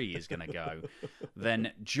Grand Prix is going to go,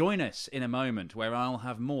 then join us in a moment where I'll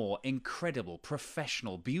have more incredible,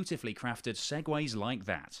 professional, beautifully crafted segues like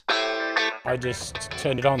that. I just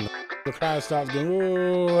turned it on. The crowd starts going,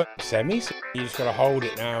 oh, semis. You just got to hold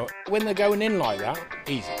it now. When they're going in like that,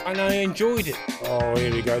 easy. And I enjoyed it. Oh,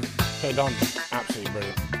 here we go. Turned on. Absolutely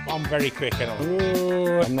brilliant. I'm very quick and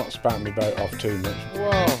I'm not spouting my boat off too much.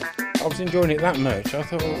 Whoa. I was enjoying it that much. I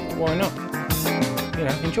thought, well, why not?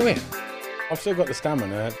 Enjoy it. I've still got the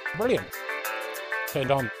stamina. Brilliant. turned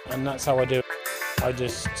on, and that's how I do it. I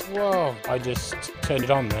just turned it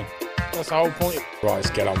on then. That's the whole point. Right, let's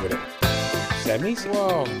get on with it. Semis?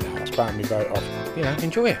 Whoa, no, it's bouncing me boat off. You know,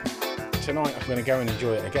 enjoy it. Tonight I'm going to go and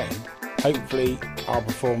enjoy it again. Hopefully I'll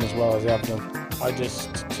perform as well as I have done. I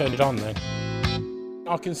just turned it on then.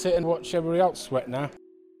 I can sit and watch everybody else sweat now.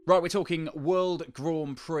 Right, we're talking World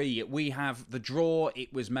Grand Prix. We have the draw.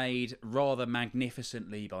 It was made rather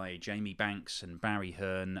magnificently by Jamie Banks and Barry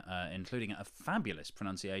Hearn, including a fabulous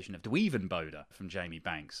pronunciation of Dweevenbode from Jamie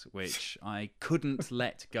Banks, which I couldn't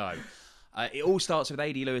let go. It all starts with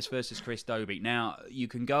AD Lewis versus Chris Dobie. Now, you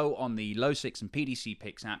can go on the Low6 and PDC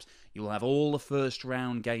Picks apps. You'll have all the first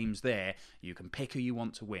round games there. You can pick who you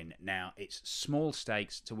want to win. Now, it's small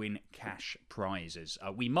stakes to win cash prizes.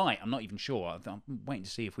 We might, I'm not even sure. I'm waiting to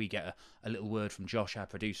see if we get a little word from Josh, our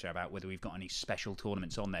producer, about whether we've got any special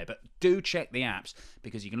tournaments on there. But do check the apps,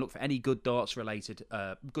 because you can look for any Good Darts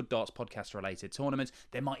podcast related tournaments.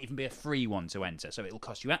 There might even be a free one to enter. So it'll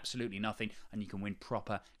cost you absolutely nothing, and you can win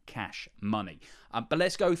proper cash money. But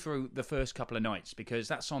let's go through the first couple of nights, because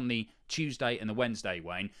that's on the Tuesday and the Wednesday,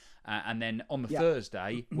 Wayne. And then on the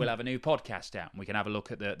Thursday, we'll have a new podcast out, and we can have a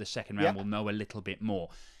look at the second round. We'll know a little bit more.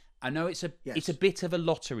 I know it's a bit of a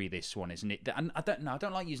lottery, this one, isn't it? And I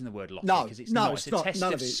don't like using the word lottery, because it's not. It's a test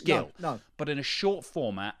of skill. No. But in a short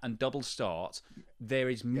format and double start, there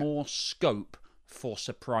is more scope for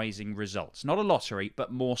surprising results. Not a lottery,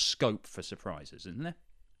 but more scope for surprises, isn't there?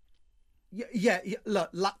 Yeah.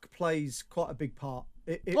 Look, luck plays quite a big part.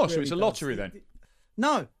 So it's a lottery then?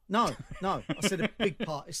 No. I said a big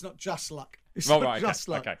part. It's not just luck. It's not just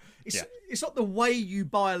luck. Okay. It's not the way you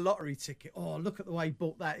buy a lottery ticket. Oh, look at the way he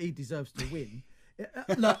bought that. He deserves to win.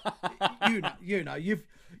 Look,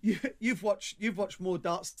 you've watched more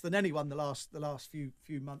darts than anyone the last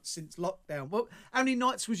few months since lockdown. Well, how many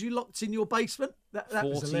nights was you locked in your basement? That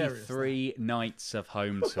 43 was hilarious, nights of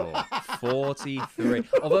home tour. 43.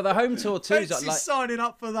 Although the home tour too is like signing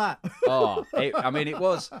up for that. It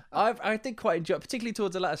was. I did quite enjoy it, particularly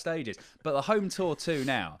towards the latter stages. But the home tour too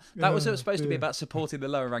now, that was supposed to be about supporting the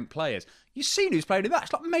lower ranked players. You've seen who's playing in that.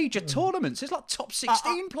 It's like major tournaments. It's like top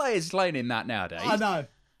 16 players playing in that nowadays. I know.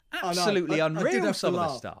 Absolutely unreal, some of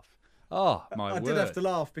the stuff. Oh, my word. I did have to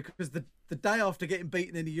laugh, because the day after getting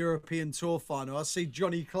beaten in the European Tour final, I see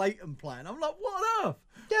Jonny Clayton playing. I'm like, what on earth?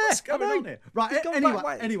 What's going on here? Right,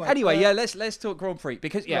 anyway, let's talk Grand Prix,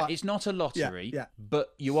 because it's not a lottery,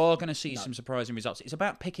 but you are going to see some surprising results. It's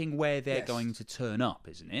about picking where they're going to turn up,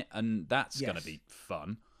 isn't it? And that's going to be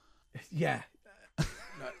fun. Yeah.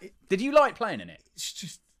 Did you like playing in it? It's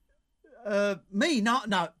just... me, no,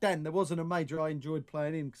 Dan, there wasn't a major I enjoyed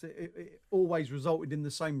playing in, because it always resulted in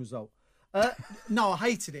the same result. No, I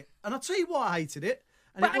hated it. And I'll tell you why I hated it.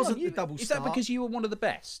 And it wasn't the double start. Is that because you were one of the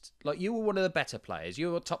best? Like, you were one of the better players.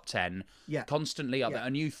 You were top 10, constantly up there.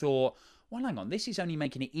 And you thought, well, hang on, this is only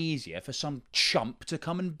making it easier for some chump to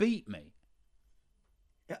come and beat me.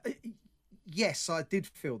 Yes, I did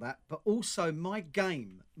feel that. But also, my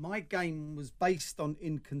game was based on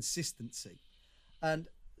inconsistency. And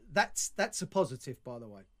that's a positive, by the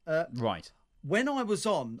way. Right. When I was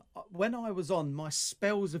on, my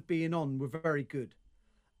spells of being on were very good,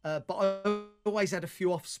 but I always had a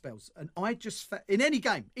few off spells, and I just in any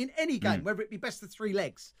game, whether it be best of 3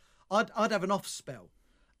 legs, I'd have an off spell.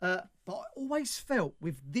 But I always felt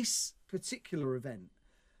with this particular event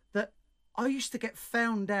that I used to get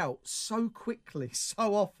found out so quickly,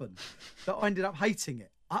 so often, that I ended up hating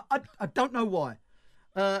it. I don't know why.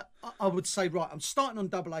 I would say, right, I'm starting on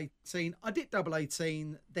double 18. I did double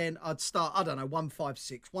 18, then I'd start,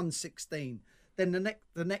 156, 116. Then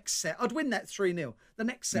the next set, I'd win that 3-0. The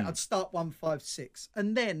next set, I'd start 156.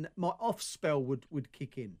 And then my off spell would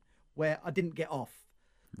kick in, where I didn't get off.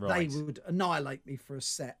 Right. They would annihilate me for a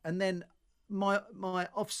set. And then my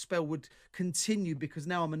off spell would continue, because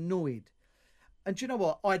now I'm annoyed. And do you know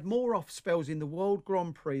what? I had more off spells in the World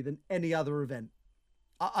Grand Prix than any other event.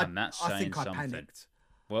 I think I panicked.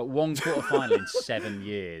 Well, 1 quarter-final in 7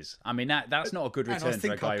 years. I mean, that's not a good return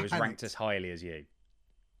for a guy who was ranked as highly as you.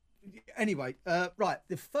 Anyway, right,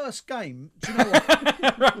 the first game, do you know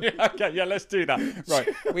what? Right, okay, yeah, let's do that. Right,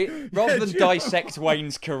 rather than dissect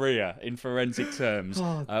Wayne's career in forensic terms,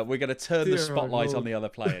 we're going to turn the spotlight on the other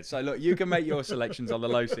players. So, look, you can make your selections on the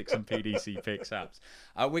Low6 and PDC Picks apps.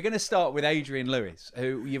 We're going to start with Adrian Lewis,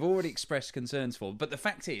 who you've already expressed concerns for, but the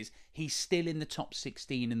fact is, he's still in the top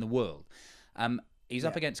 16 in the world. He's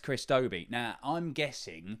up against Chris Dobie. Now, I'm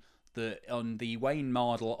guessing that on the Wayne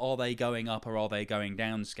Mardle, are they going up or are they going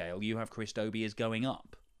down scale, you have Chris Dobie as going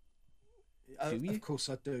up. Of course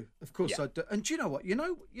I do. Of course I do. And do you know what? You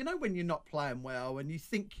know when you're not playing well and you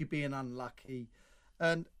think you're being unlucky,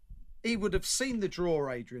 and he would have seen the draw,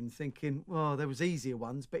 Adrian, thinking, well, there was easier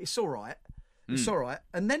ones, but it's all right. It's all right.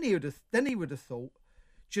 And then he would have thought,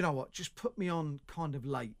 do you know what? Just put me on kind of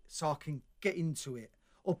late so I can get into it,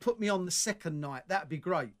 or put me on the second night. That'd be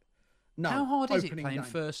great. No. How hard is it opening playing game.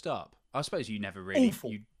 first up? I suppose you never really.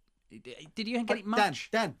 Awful. Did you get it much?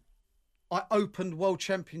 Dan, I opened World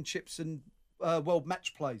Championships and World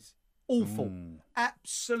Match Plays. Awful.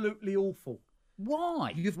 Absolutely awful.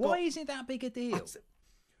 Why? Why is it that big a deal?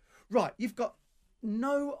 Right, you've got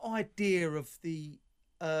no idea of the.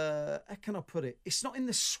 How can I put it? It's not in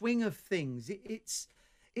the swing of things. It's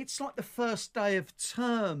like the first day of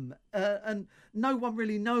term, and no one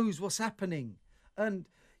really knows what's happening, and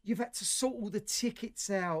you've had to sort all the tickets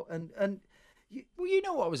out, and. Well, you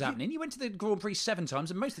know what was happening. You went to the Grand Prix 7 times,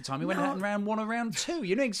 and most of the time you went out in round 1 or round 2.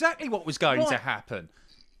 You know exactly what was going to happen.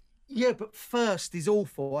 Yeah, but first is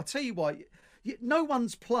awful. I tell you why. No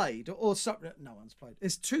one's played, or something. No one's played.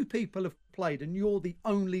 There's 2 people have played, and you're the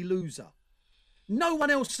only loser. No one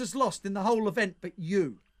else has lost in the whole event but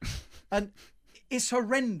you, and it's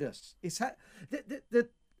horrendous. It's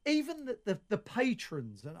even the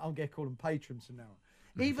patrons, and I'm going to call them patrons from now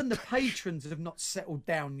on. Even the patrons have not settled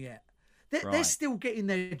down yet. They're still getting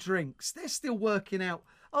their drinks. They're still working out.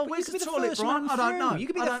 Oh, where's the toilet, Brian? I don't know. You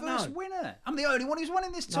could be the first winner. I'm the only one who's won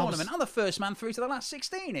in this tournament. I'm the first man through to the last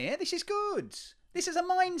 16 here. This is good. This is a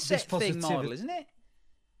mindset thing model, isn't it?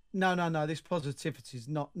 No. This positivity is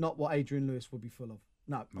not what Adrian Lewis would be full of.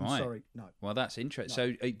 No, I'm sorry. No. Well, that's interesting.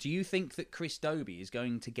 No. So do you think that Chris Dobie is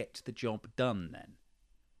going to get the job done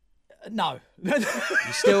then? No. You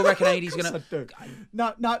still reckon AD's going to...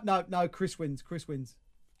 No. Chris wins.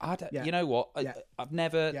 You know what? I've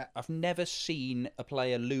never seen a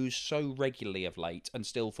player lose so regularly of late and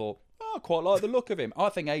still thought, I quite like the look of him. I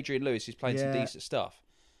think Adrian Lewis is playing some decent stuff.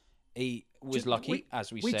 He was lucky,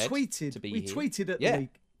 as we said, to be here. Tweeted at the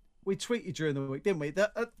week. We tweeted during the week, didn't we?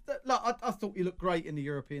 I thought you looked great in the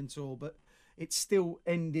European Tour, but it still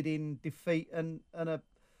ended in defeat and a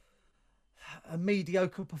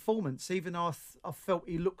mediocre performance. Even though I felt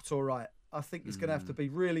he looked all right. I think he's going to have to be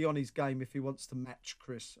really on his game if he wants to match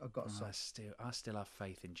Chris. I've got to say. I still have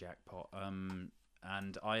faith in Jackpot,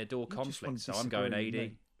 and I adore conflict. So I'm going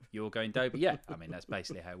AD. You're going Dobie. Yeah, I mean that's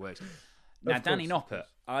basically how it works. Now Danny Noppert,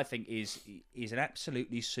 I think is an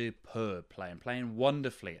absolutely superb player, and playing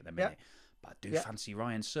wonderfully at the minute. But I do fancy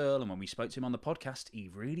Ryan Searle, and when we spoke to him on the podcast, he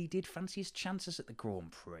really did fancy his chances at the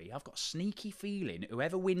Grand Prix. I've got a sneaky feeling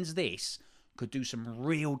whoever wins this could do some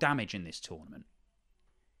real damage in this tournament.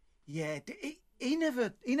 Yeah, he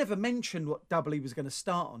never mentioned what double he was going to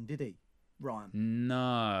start on, did he, Ryan?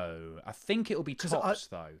 No, I think it'll be tops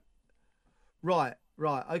though. Right,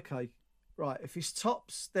 okay, right. If he's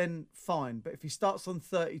tops, then fine. But if he starts on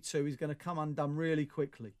 32, he's going to come undone really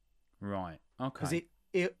quickly. Right, okay.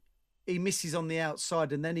 Because he misses on the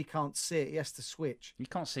outside, and then he can't see it. He has to switch. You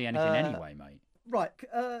can't see anything anyway, mate. Right.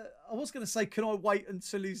 I was going to say, can I wait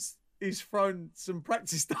until he's thrown some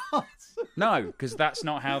practice darts? No, because that's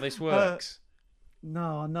not how this works.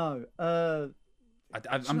 No, I know.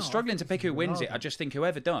 I'm struggling to pick who wins it. I just think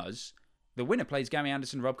whoever does, the winner plays Gary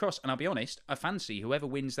Anderson, Rob Cross. And I'll be honest, I fancy whoever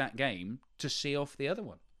wins that game to see off the other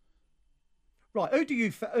one. Right, who do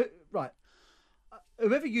you... right,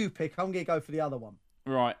 whoever you pick, I'm going to go for the other one.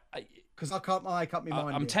 Right. Because I can't make up my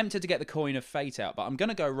mind. I'm tempted to get the coin of fate out, but I'm going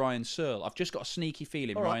to go Ryan Searle. I've just got a sneaky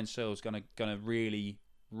feeling Ryan Searle's going to really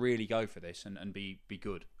go for this and be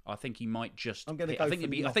good. I think he might just. I think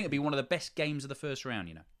it'd be one of the best games of the first round.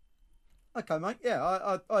 You know. Okay, mate.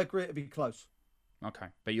 Yeah, I agree. It'd be close. Okay,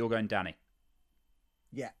 but you're going Danny.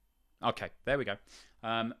 Yeah. Okay, there we go.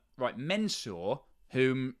 Right, Mensur,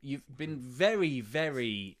 whom you've been very,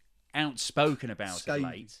 very outspoken about of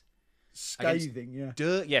late. Scathing,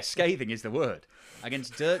 yeah. Scathing is the word.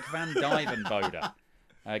 Against Dirk van Dijvenbode.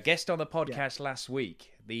 Guest on the podcast last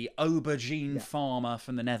week, the aubergine farmer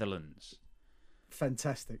from the Netherlands.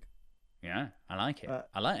 Fantastic. Yeah, I like it.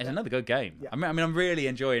 It's another good game. Yeah. I mean, I'm really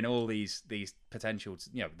enjoying all these potential,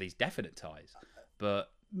 these definite ties.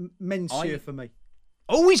 But Mensur for me.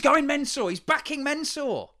 Oh, he's going Mensur. He's backing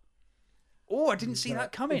Mensur. Oh, I didn't see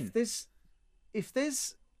that coming. If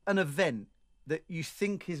there's an event that you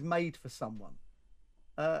think is made for someone,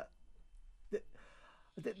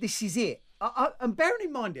 this is it. And bearing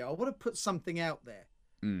in mind, I want to put something out there.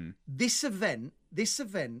 This event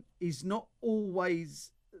is not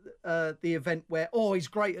always the event where he's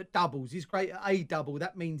great at doubles, he's great at a double.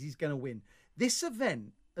 That means he's going to win. This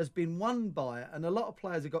event has been won by, and a lot of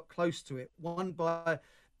players have got close to it, won by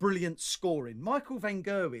brilliant scoring. Michael van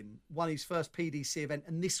Gerwen won his first PDC event,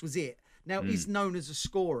 and this was it. Now he's known as a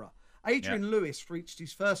scorer. Adrian Lewis reached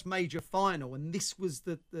his first major final, and this was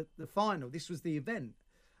the final. This was the event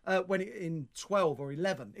in 12 or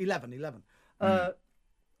 11.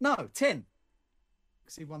 No, 10.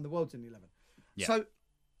 Because he won the Worlds in 11. Yeah. So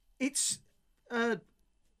it's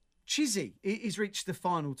Chizzy. He's reached the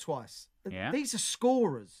final twice. Yeah. These are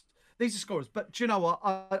scorers. But do you know what?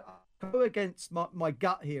 I go against my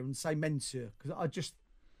gut here and say Mensur, because I just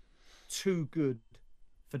too good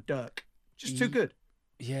for Dirk. Just too good.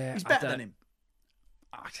 Yeah, he's better than him.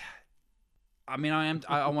 I mean,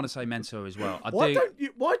 I want to say Mensur as well. Why don't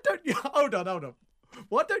you? Hold on.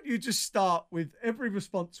 Why don't you just start with every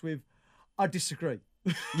response with, "I disagree."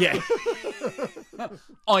 Yeah,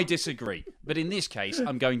 I disagree. But in this case,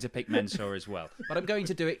 I'm going to pick Mensur as well. But I'm going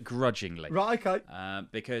to do it grudgingly. Right, okay.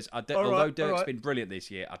 Because although Dirk's been brilliant this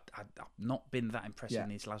year, I've not been that impressed in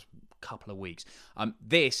these last couple of weeks.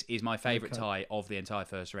 This is my favourite tie of the entire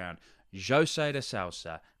first round. Jose de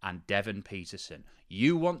Sousa and Devon Peterson.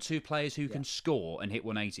 You want two players who can score and hit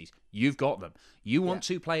 180s. You've got them. You want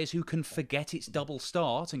two players who can forget its double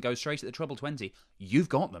start and go straight at the treble 20. You've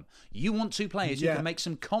got them. You want two players who can make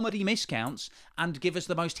some comedy miscounts and give us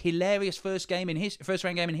the most hilarious first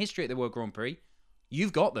round game in history at the World Grand Prix.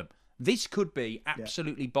 You've got them. This could be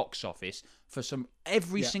absolutely box office for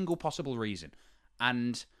every single possible reason.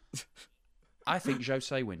 And I think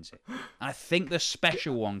Jose wins it. I think the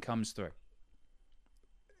special one comes through.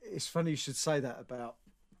 It's funny you should say that about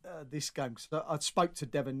this game, because I spoke to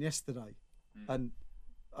Devon yesterday and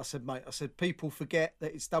I said, mate, people forget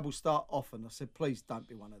that it's double start often. I said, please don't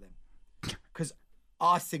be one of them, because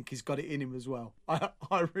I think he's got it in him as well.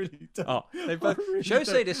 I really do. Oh, they both,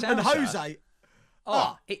 Jose de Sousa. And Jose.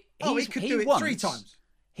 He could do it 3 times.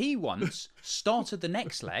 He once started the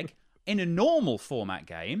next leg in a normal format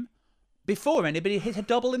game before anybody hit a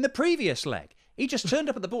double in the previous leg. He just turned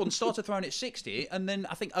up at the board and started throwing at 60, and then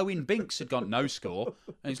I think Owen Binks had gone no score,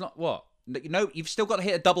 and he's like, what? No, you've still got to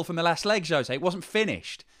hit a double from the last leg, Jose. It wasn't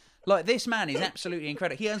finished. Like, this man is absolutely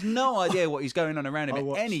incredible. He has no idea what he's going on around him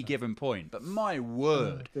at any given point, but my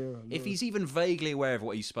word, if he's even vaguely aware of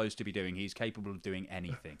what he's supposed to be doing, he's capable of doing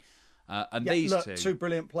anything. And these two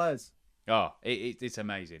brilliant players. Oh, it's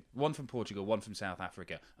amazing. One from Portugal, one from South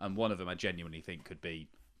Africa, and one of them I genuinely think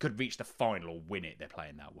could reach the final or win it. They're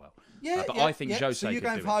playing that well. But I think Jose so you're could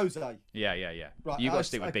going do for Jose? Yeah. Right, You've got to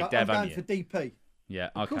stick with Big Dev, haven't you? I'm going for DP. Yeah,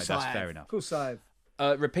 okay, that's fair enough. Of course I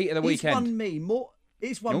have. Repeat of the weekend.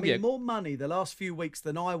 He's won me more money the last few weeks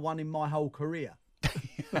than I won in my whole career.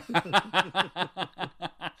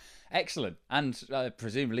 Excellent. And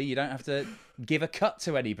presumably you don't have to give a cut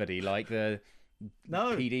to anybody like the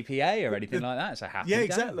PDPA or anything like that. It's a happy dance.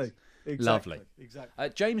 Exactly. Lovely. Exactly.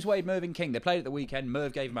 James Wade, Mervyn King. They played at the weekend.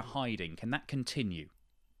 Merv gave him a hiding. Can that continue?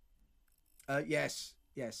 Yes.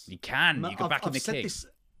 You can. You can back in the King.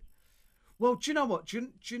 Well, do you know what? Do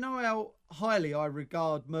you know how highly I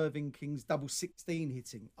regard Mervyn King's double 16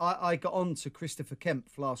 hitting? I got on to Christopher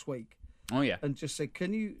Kempf last week. Oh yeah. And just said,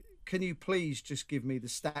 can you please just give me the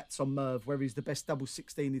stats on Merv, whether he's the best double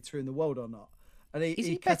 16 hitter in the world or not? And is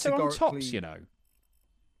he better on tops, you know?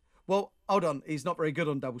 Well, hold on. He's not very good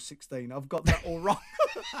on double 16. I've got that all wrong.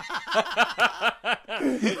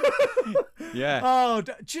 Yeah. Oh,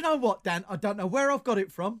 do you know what, Dan? I don't know where I've got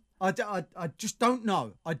it from. I just don't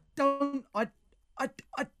know. I don't know.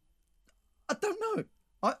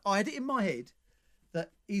 I had it in my head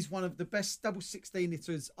that he's one of the best double 16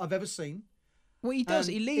 hitters I've ever seen. Well, he does.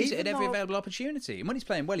 He leaves it at every available opportunity. And when he's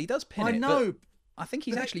playing well, he does pin it. I know. I think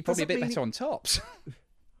he's actually probably a bit better on tops.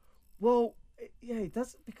 Well, yeah, he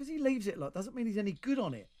does, because he leaves it a lot. Doesn't mean he's any good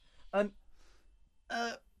on it. And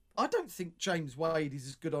I don't think James Wade is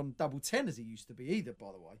as good on double 10 as he used to be either,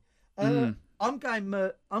 by the way. I'm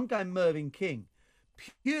going Mervyn King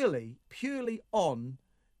purely on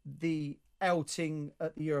the outing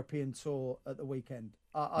at the European Tour at the weekend.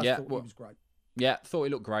 I thought he was great. Yeah, thought he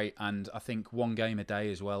looked great, and I think one game a day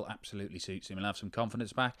as well absolutely suits him. He'll have some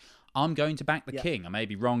confidence back. I'm going to back the King. I may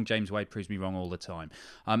be wrong. James Wade proves me wrong all the time.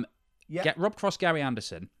 Get Rob Cross, Gary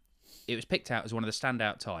Anderson. It was picked out as one of the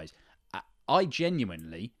standout ties. I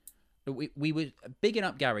genuinely... We were bigging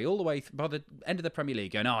up Gary all the way by the end of the Premier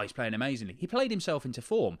League, going, he's playing amazingly. He played himself into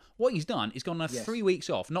form. What he's done is gone 3 weeks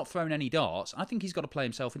off, not thrown any darts. I think he's got to play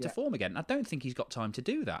himself into form again. I don't think he's got time to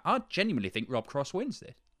do that. I genuinely think Rob Cross wins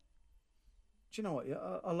this. Do you know what?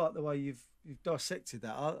 I like the way you've dissected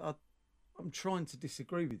that. I'm trying to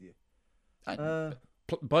disagree with you.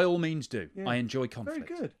 By all means do. Yeah. I enjoy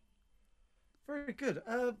conflict. Very good.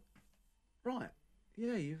 Right.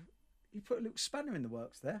 Yeah, you put a little spanner in the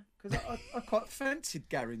works there, because I quite fancied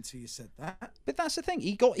Gary until you said that. But that's the thing.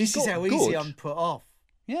 This is how easy I'm put off.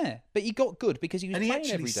 Yeah, but he got good because he was and he playing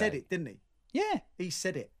actually every day. said it, didn't he? Yeah. He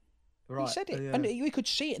said it. Right. He said it, Yeah. and we could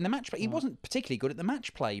see it in the match play. He wasn't particularly good at the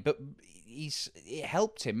match play, but it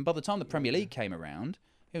helped him. By the time the Premier League came around,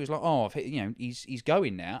 it was like, oh, he's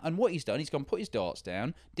going now. And what he's done, he's gone put his darts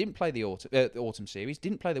down. Didn't play the autumn series.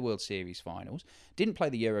 Didn't play the World Series finals. Didn't play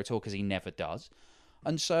the Euro Tour because he never does.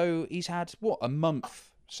 And so he's had a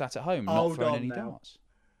month sat at home, not throwing any darts.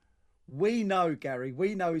 We know, Gary.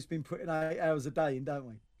 We know he's been putting 8 hours a day in, don't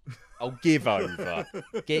we? Oh, give over.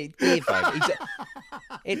 Give over.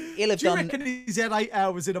 He'll have Do you done. reckon he's had 8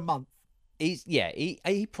 hours in a month?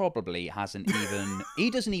 He probably hasn't even. He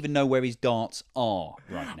doesn't even know where his darts are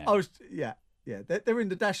right now. Yeah. They're in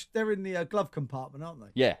the dash. They're in the glove compartment, aren't they?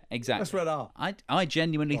 Yeah, exactly. That's where they are. I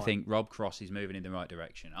genuinely think Rob Cross is moving in the right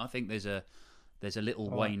direction. I think there's a little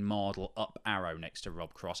Wayne Mardle up arrow next to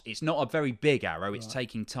Rob Cross. It's not a very big arrow. It's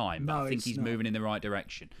taking time, but I think he's moving in the right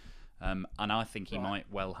direction. And I think he might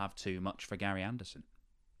well have too much for Gary Anderson.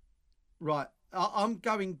 Right. I'm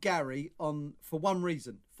going Gary for one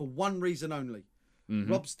reason. For one reason only.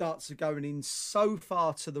 Mm-hmm. Rob's darts are going in so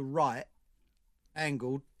far to the right,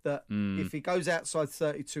 angled, that if he goes outside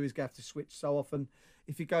 32, he's going to have to switch so often.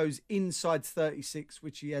 If he goes inside 36,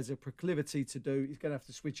 which he has a proclivity to do, he's going to have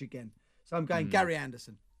to switch again. So I'm going Gary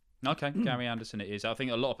Anderson. Okay, Gary Anderson it is. I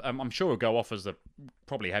think a lot of, I'm sure he'll go off as the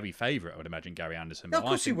probably heavy favourite, I would imagine, Gary Anderson. But of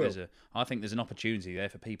course he will. I think there's an opportunity there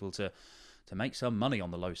for people to make some money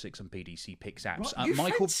on the Low6 and PDC Picks apps. Right, you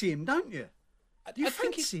fancy him, don't you? You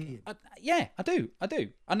fancy him? Yeah, I do.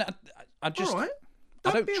 And I just... All right.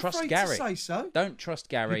 I don't trust Gary. To say so. Don't trust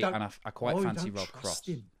Gary, and I quite fancy you don't Rob Cross.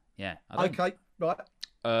 him. Yeah. Okay, right.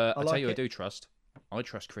 I'll tell you who I do trust. I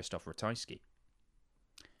trust Christoph Ratajski.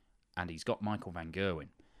 And he's got Michael van Gerwen.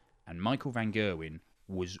 And Michael van Gerwen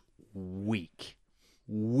was weak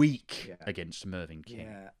against Mervyn King.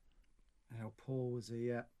 Yeah. How poor was he?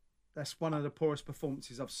 Yeah. That's one of the poorest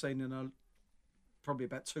performances I've seen in probably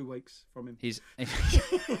about 2 weeks from him.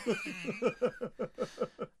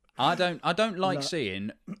 I don't like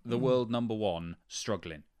seeing the world number one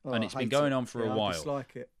struggling. And it's been going on for a while. I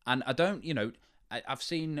dislike it. And I don't, I've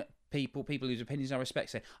seen people whose opinions I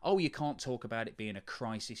respect say, oh, you can't talk about it being a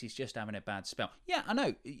crisis, he's just having a bad spell. Yeah, I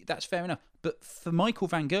know, that's fair enough. But for Michael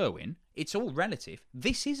van Gerwen, it's all relative.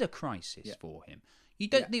 This is a crisis for him. You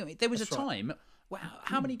don't there was a time,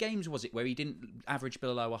 how many games was it where he didn't average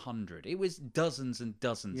below 100? It was dozens and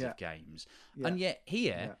dozens of games. Yeah. And yet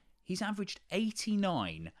here, he's averaged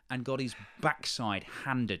 89 and got his backside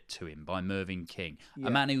handed to him by Mervyn King, a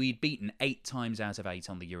man who he'd beaten 8 times out of 8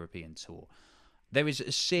 on the European Tour. There is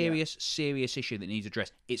a serious issue that needs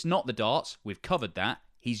addressed. It's not the darts. We've covered that.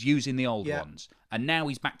 He's using the old ones. And now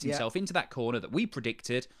he's backed himself into that corner that we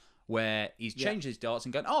predicted where he's changed his darts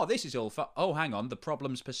and gone, oh, this is all oh, hang on, the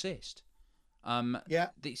problems persist.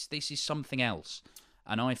 This is something else.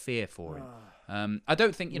 And I fear for him. I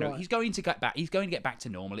don't think, he's going to get back. He's going to get back to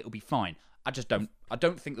normal. It'll be fine. I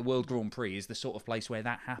don't think the World Grand Prix is the sort of place where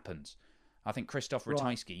that happens. I think Christoph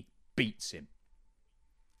Ratajski beats him.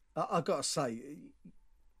 I've got to say,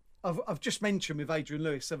 I've just mentioned with Adrian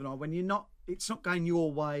Lewis, haven't I? When it's not going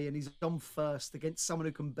your way, and he's on first against someone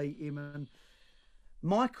who can beat him, and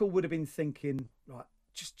Michael would have been thinking, right,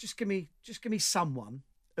 just give me someone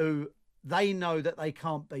who they know that they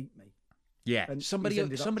can't beat me. Yeah, and somebody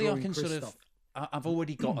I can sort of. I've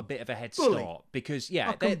already got a bit of a head start because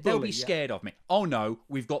they'll be scared of me. Oh no,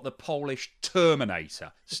 we've got the Polish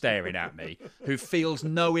Terminator staring at me, who feels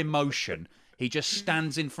no emotion. He just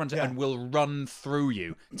stands in front of and will run through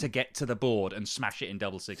you to get to the board and smash it in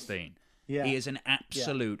double 16. Yeah. He is an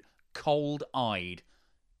absolute cold-eyed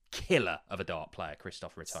killer of a dart player,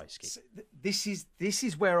 Christoph Ratajski. This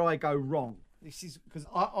is where I go wrong. This is because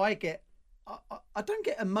I don't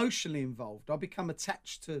get emotionally involved. I become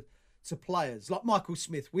attached to players like Michael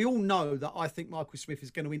Smith. We all know that I think Michael Smith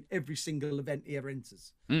is going to win every single event he ever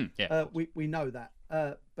enters. We know that,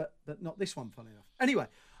 but not this one, funny enough. Anyway.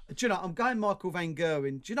 Do you know, I'm going Michael van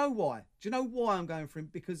Gerwen. Do you know why? Do you know why I'm going for him?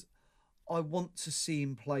 Because I want to see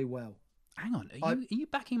him play well. Hang on, are you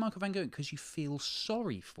backing Michael van Gerwen because you feel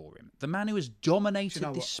sorry for him? The man who has dominated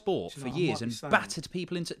this sport for years and battered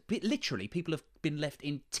people into... Literally, people have been left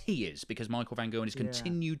in tears because Michael van Gerwen has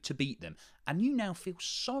continued to beat them. And you now feel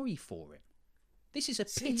sorry for him. This is a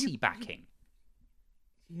pity backing.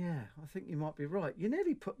 Yeah, I think you might be right. You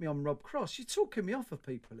nearly put me on Rob Cross. You're talking me off of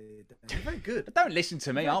people here, Dan. You're very good. But don't listen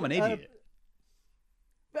to me. I'm an idiot.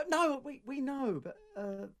 But no, we know. But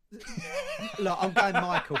look, I'm going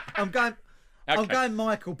Michael. I'm going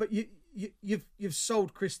Michael. But you've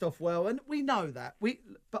sold Christoph well, and we know that.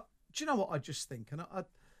 But do you know what I just think? And I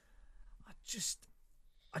just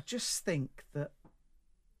think that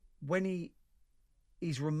when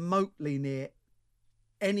he's remotely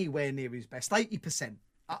anywhere near his best, 80%,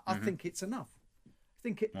 I think it's enough.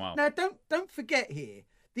 Wow. Now, don't forget here,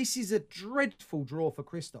 this is a dreadful draw for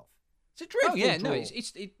Christoph. It's a dreadful draw. No,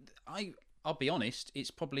 I'll be honest, it's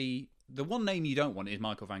probably the one name you don't want is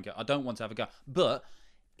Michael van Gerwen. I don't want to have a go, but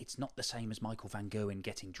it's not the same as Michael van Gerwen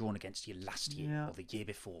getting drawn against you last year or the year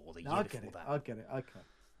before or the year before that. I get it. Okay.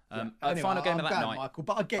 Anyway, final game of that night, Michael,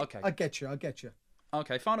 but I get you.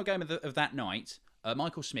 Okay, final game of that night.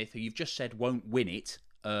 Michael Smith, who you've just said won't win it,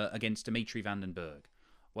 against Dimitri van den Berg.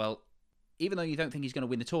 Well, even though you don't think he's going to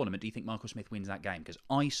win the tournament, do you think Michael Smith wins that game? Because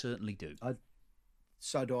I certainly do.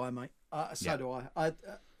 So do I, mate. Do I.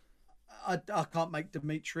 I can't make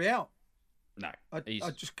Dimitri out. No,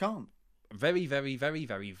 I just can't. Very, very, very,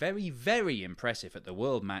 very, very, very impressive at the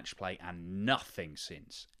World Match Play and nothing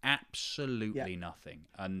since. Absolutely nothing.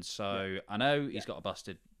 And so I know he's got a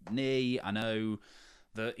busted knee. I know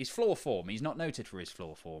that his floor form, he's not noted for his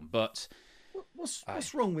floor form, but...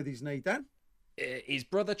 What's wrong with his knee, Dan? His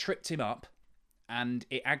brother tripped him up and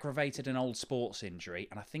it aggravated an old sports injury,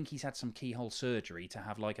 and I think he's had some keyhole surgery to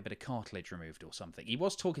have like a bit of cartilage removed or something. He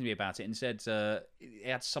was talking to me about it and said he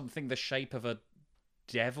had something the shape of a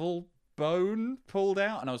devil bone pulled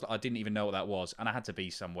out, and I didn't even know what that was, and I had to be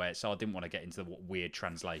somewhere, so I didn't want to get into what weird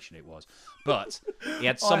translation it was. But he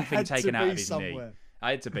had something taken out of his knee.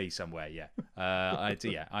 I had to be somewhere, yeah. I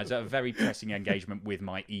had a very pressing engagement with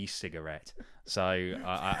my e-cigarette, so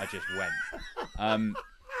I just went.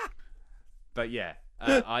 But yeah,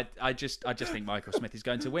 I just think Michael Smith is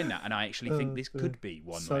going to win that, and I actually think this could be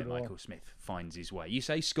one where Michael Smith finds his way. You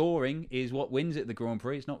say scoring is what wins at the Grand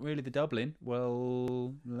Prix. It's not really the Dublin.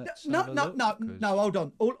 Well, let's no. Hold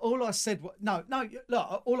on. All I said was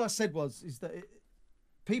all I said was that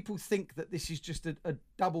people think that this is just a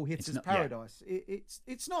double hitter's paradise. Yeah.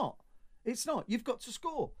 It's not. It's not. You've got to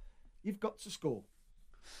score.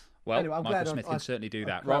 Well, anyway, Michael Smith can certainly do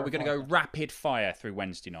that. Right, we're going to go rapid fire through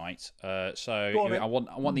Wednesday night. I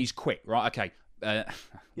want these quick. Right, okay.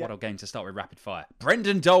 What game to start with rapid fire?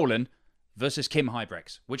 Brendan Dolan versus Kim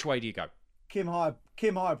Huybrechts. Which way do you go? Kim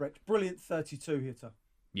Huybrechts, brilliant 32 hitter.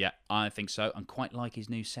 Yeah, I think so. And quite like his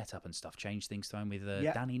new setup and stuff. Change things thrown with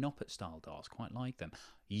Danny Noppert style darts. Quite like them.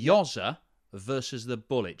 Yozza versus the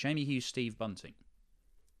Bullet. Jamie Hughes, Steve Bunting.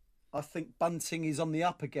 I think Bunting is on the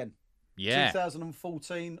up again. Yeah.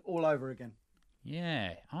 2014, all over again.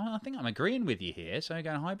 Yeah, I think I'm agreeing with you here. So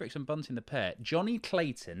going Huybrechts and Bunting the pair. Jonny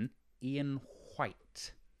Clayton, Ian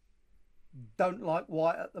White. Don't like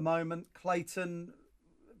White at the moment. Clayton,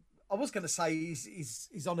 I was going to say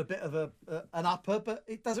he's on a bit of an upper, but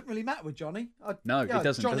it doesn't really matter with Jonny. It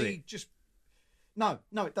doesn't. Jonny no,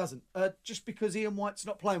 it doesn't. Just because Ian White's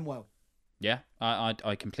not playing well. Yeah,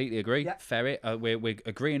 I completely agree. Yeah. Ferret, we're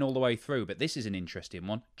agreeing all the way through, but this is an interesting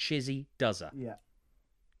one. Chizzy Dozer. Yeah.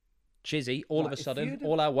 Chizzy, all of a sudden,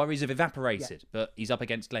 all our worries have evaporated, but he's up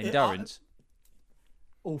against Glenn Durrant.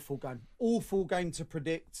 Awful game to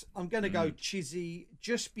predict. I'm going to go Chizzy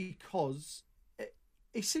just because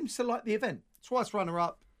he seems to like the event. Twice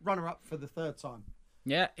runner-up for the third time.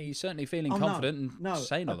 Yeah, he's certainly feeling confident and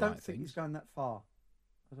saying all the right things. I don't think he's going that far.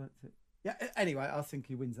 I don't think. Yeah, anyway, I think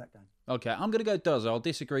he wins that game. Okay, I'm going to go Dozer. I'll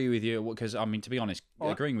disagree with you because, I mean, to be honest,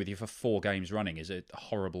 agreeing with you for 4 games running is a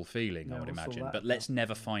horrible feeling, I would imagine. But let's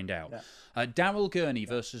never find out. Yeah. Daryl Gurney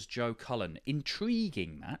versus Joe Cullen.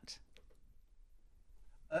 Intriguing, Matt.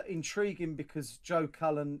 Intriguing because Joe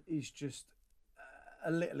Cullen is just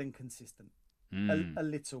a little inconsistent. A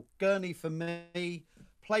little. Gurney, for me,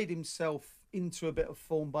 played himself into a bit of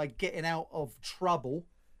form by getting out of trouble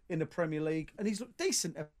in the Premier League, and he's looked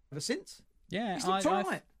decent ever since. Yeah, he's looked all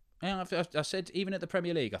right. I said even at the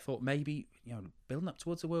Premier League, I thought maybe building up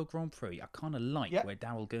towards the World Grand Prix, I kind of like where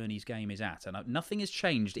Daryl Gurney's game is at, and nothing has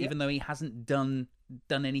changed. Even though he hasn't done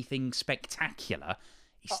anything spectacular,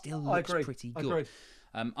 he still looks pretty good.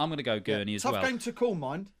 I'm going to go Gurney as well. Tough game to call,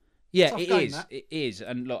 mind. Yeah, it is.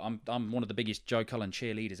 And look, I'm one of the biggest Joe Cullen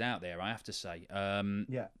cheerleaders out there, I have to say.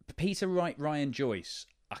 Peter Wright, Ryan Joyce.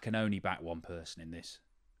 I can only back one person in this.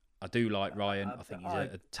 I do like Ryan. I think he's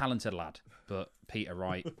a talented lad. But Peter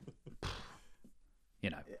Wright,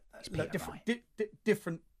 he's Peter Wright.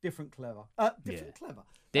 Different clever. Clever.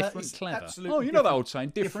 Different clever. Oh, you know that old saying,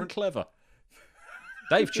 different clever.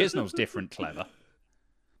 Dave Chisnell's different clever.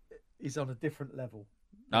 He's on a different level.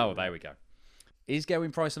 Oh, there we go. Is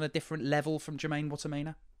Gerwyn Price on a different level from Jermaine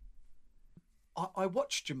Wattimena? I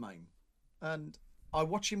watch Jermaine, and I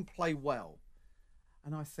watch him play well,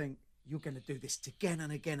 and I think, you're going to do this again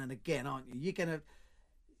and again and again, aren't you?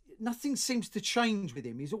 Nothing seems to change with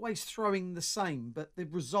him. He's always throwing the same, but the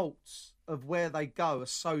results of where they go are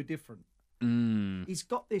so different. He's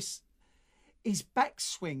got this. His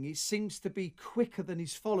backswing, it seems to be quicker than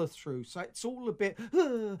his follow through, so it's all a bit,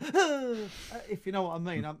 if you know what I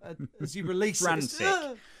mean. As he releases,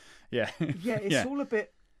 frantic. Yeah, it's all a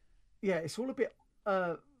bit,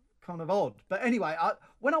 kind of odd. But anyway,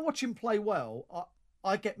 when I watch him play well,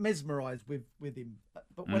 I get mesmerised with him.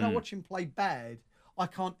 But when I watch him play bad, I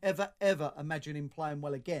can't ever imagine him playing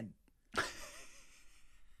well again.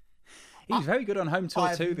 He was very good on home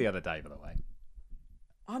tour too the other day, by the way.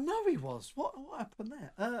 I know he was. What happened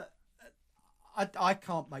there? I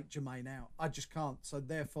can't make Jermaine out. I just can't. So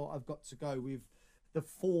therefore, I've got to go with the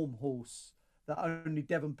form horse that only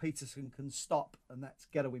Devon Peterson can stop, and that's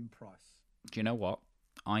Get-A-Win Price. Do you know what?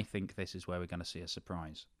 I think this is where we're going to see a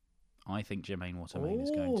surprise. I think Jermaine Watermain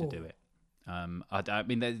is going to do it. I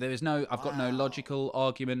mean, there is no. I've got no logical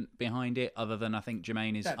argument behind it, other than I think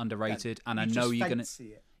Jermaine is underrated, and I know you're going to.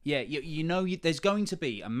 Yeah, you know, there's going to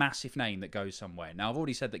be a massive name that goes somewhere. Now, I've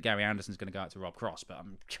already said that Gary Anderson's going to go out to Rob Cross, but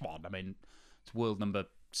come on, I mean, it's world number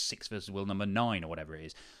 6 versus world number 9 or whatever it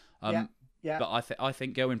is. Yeah. But I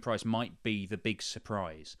think Get-A-Win Price might be the big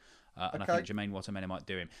surprise. And I think Jermaine Watermain might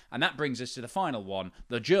do him. And that brings us to the final one,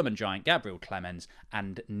 the German giant Gabriel Clemens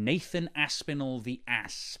and Nathan Aspinall the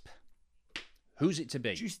Asp. Who's it to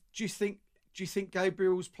be? Do you think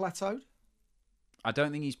Gabriel's plateaued? I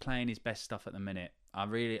don't think he's playing his best stuff at the minute. I've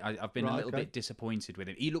been a little bit disappointed with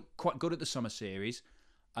him. He looked quite good at the Summer Series,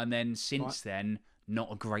 and then since then,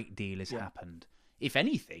 not a great deal has happened. If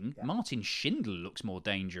anything, Martin Schindler looks more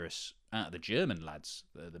dangerous out of the German lads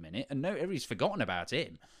at the minute, and everybody's forgotten about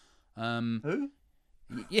him. Who?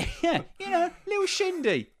 Yeah, you know, Little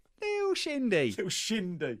Shindy. Little Shindy.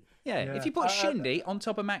 Yeah, if you put Shindy on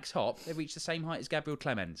top of Max Hopp, they reach the same height as Gabriel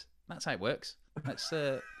Clemens. That's how it works. That's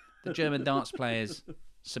the German darts players'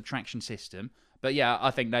 subtraction system. But yeah, I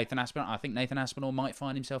think Nathan Aspinall might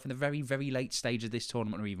find himself in the very, very late stage of this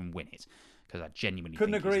tournament or even win it. Because I genuinely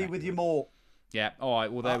couldn't agree with you more. Yeah. All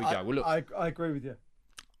right. Well, there we go. Well, look, I agree with you.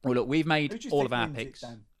 Well, look, we've made all of our picks.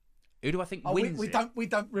 Who do I think wins it? We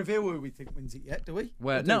don't reveal who we think wins it yet, do we?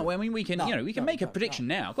 Well, no. I mean, we can. We can make a prediction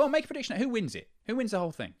now. Go on, make a prediction. Who wins it? Who wins the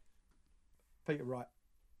whole thing? Peter Wright.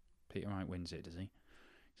 Peter Wright wins it, does he?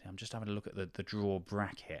 See, I'm just having a look at the draw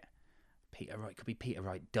bracket. Peter Wright could be Peter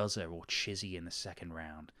Wright Duzzer or Chizzy in the second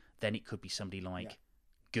round. Then it could be somebody like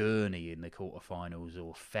Gurney in the quarterfinals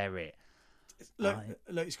or Ferret. Look,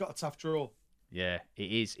 he's got a tough draw. Yeah,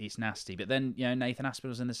 it is. It's nasty. But then Nathan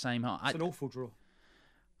Aspinall's in the same heart. It's an awful draw.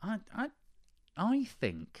 I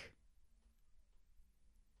think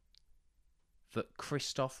that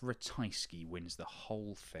Krzysztof Ratajski wins the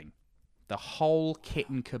whole thing. The whole kit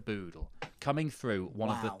and caboodle. Coming through one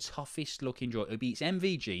of the toughest looking draws. He beats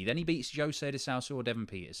MVG, then he beats Jose de Sousa or Devon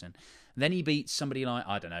Peterson. Then he beats somebody like,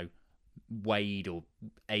 I don't know, Wade or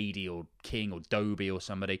Adi or King or Doby or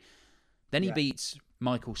somebody. Then he beats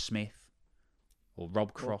Michael Smith or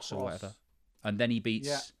Rob Cross or whatever. And then he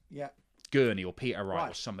beats Gurney or Peter Wright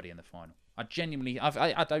or somebody in the final. I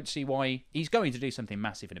don't see why he's going to do something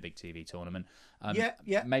massive in a big TV tournament.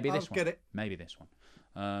 Maybe this one. Get it. Maybe this one.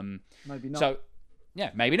 Maybe not. So,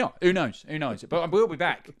 maybe not. Who knows? But we'll be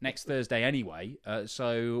back next Thursday anyway.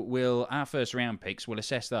 So our first round picks, we'll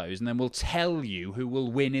assess those, and then we'll tell you who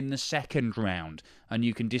will win in the second round, and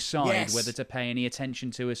you can decide whether to pay any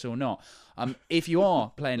attention to us or not. If you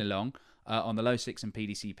are playing along on the Low6 and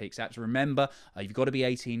PDC Picks apps, remember, you've got to be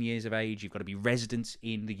 18 years of age, you've got to be resident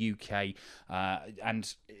in the UK,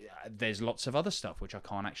 and there's lots of other stuff which I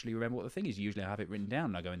can't actually remember what the thing is. Usually I have it written down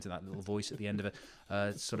and I go into that little voice at the end of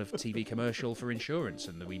a sort of TV commercial for insurance,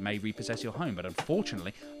 and that we may repossess your home, but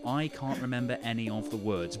unfortunately I can't remember any of the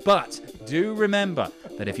words. But do remember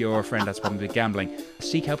that if you're a friend that's problem with gambling,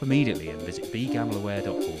 seek help immediately and visit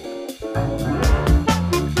begambleaware.org.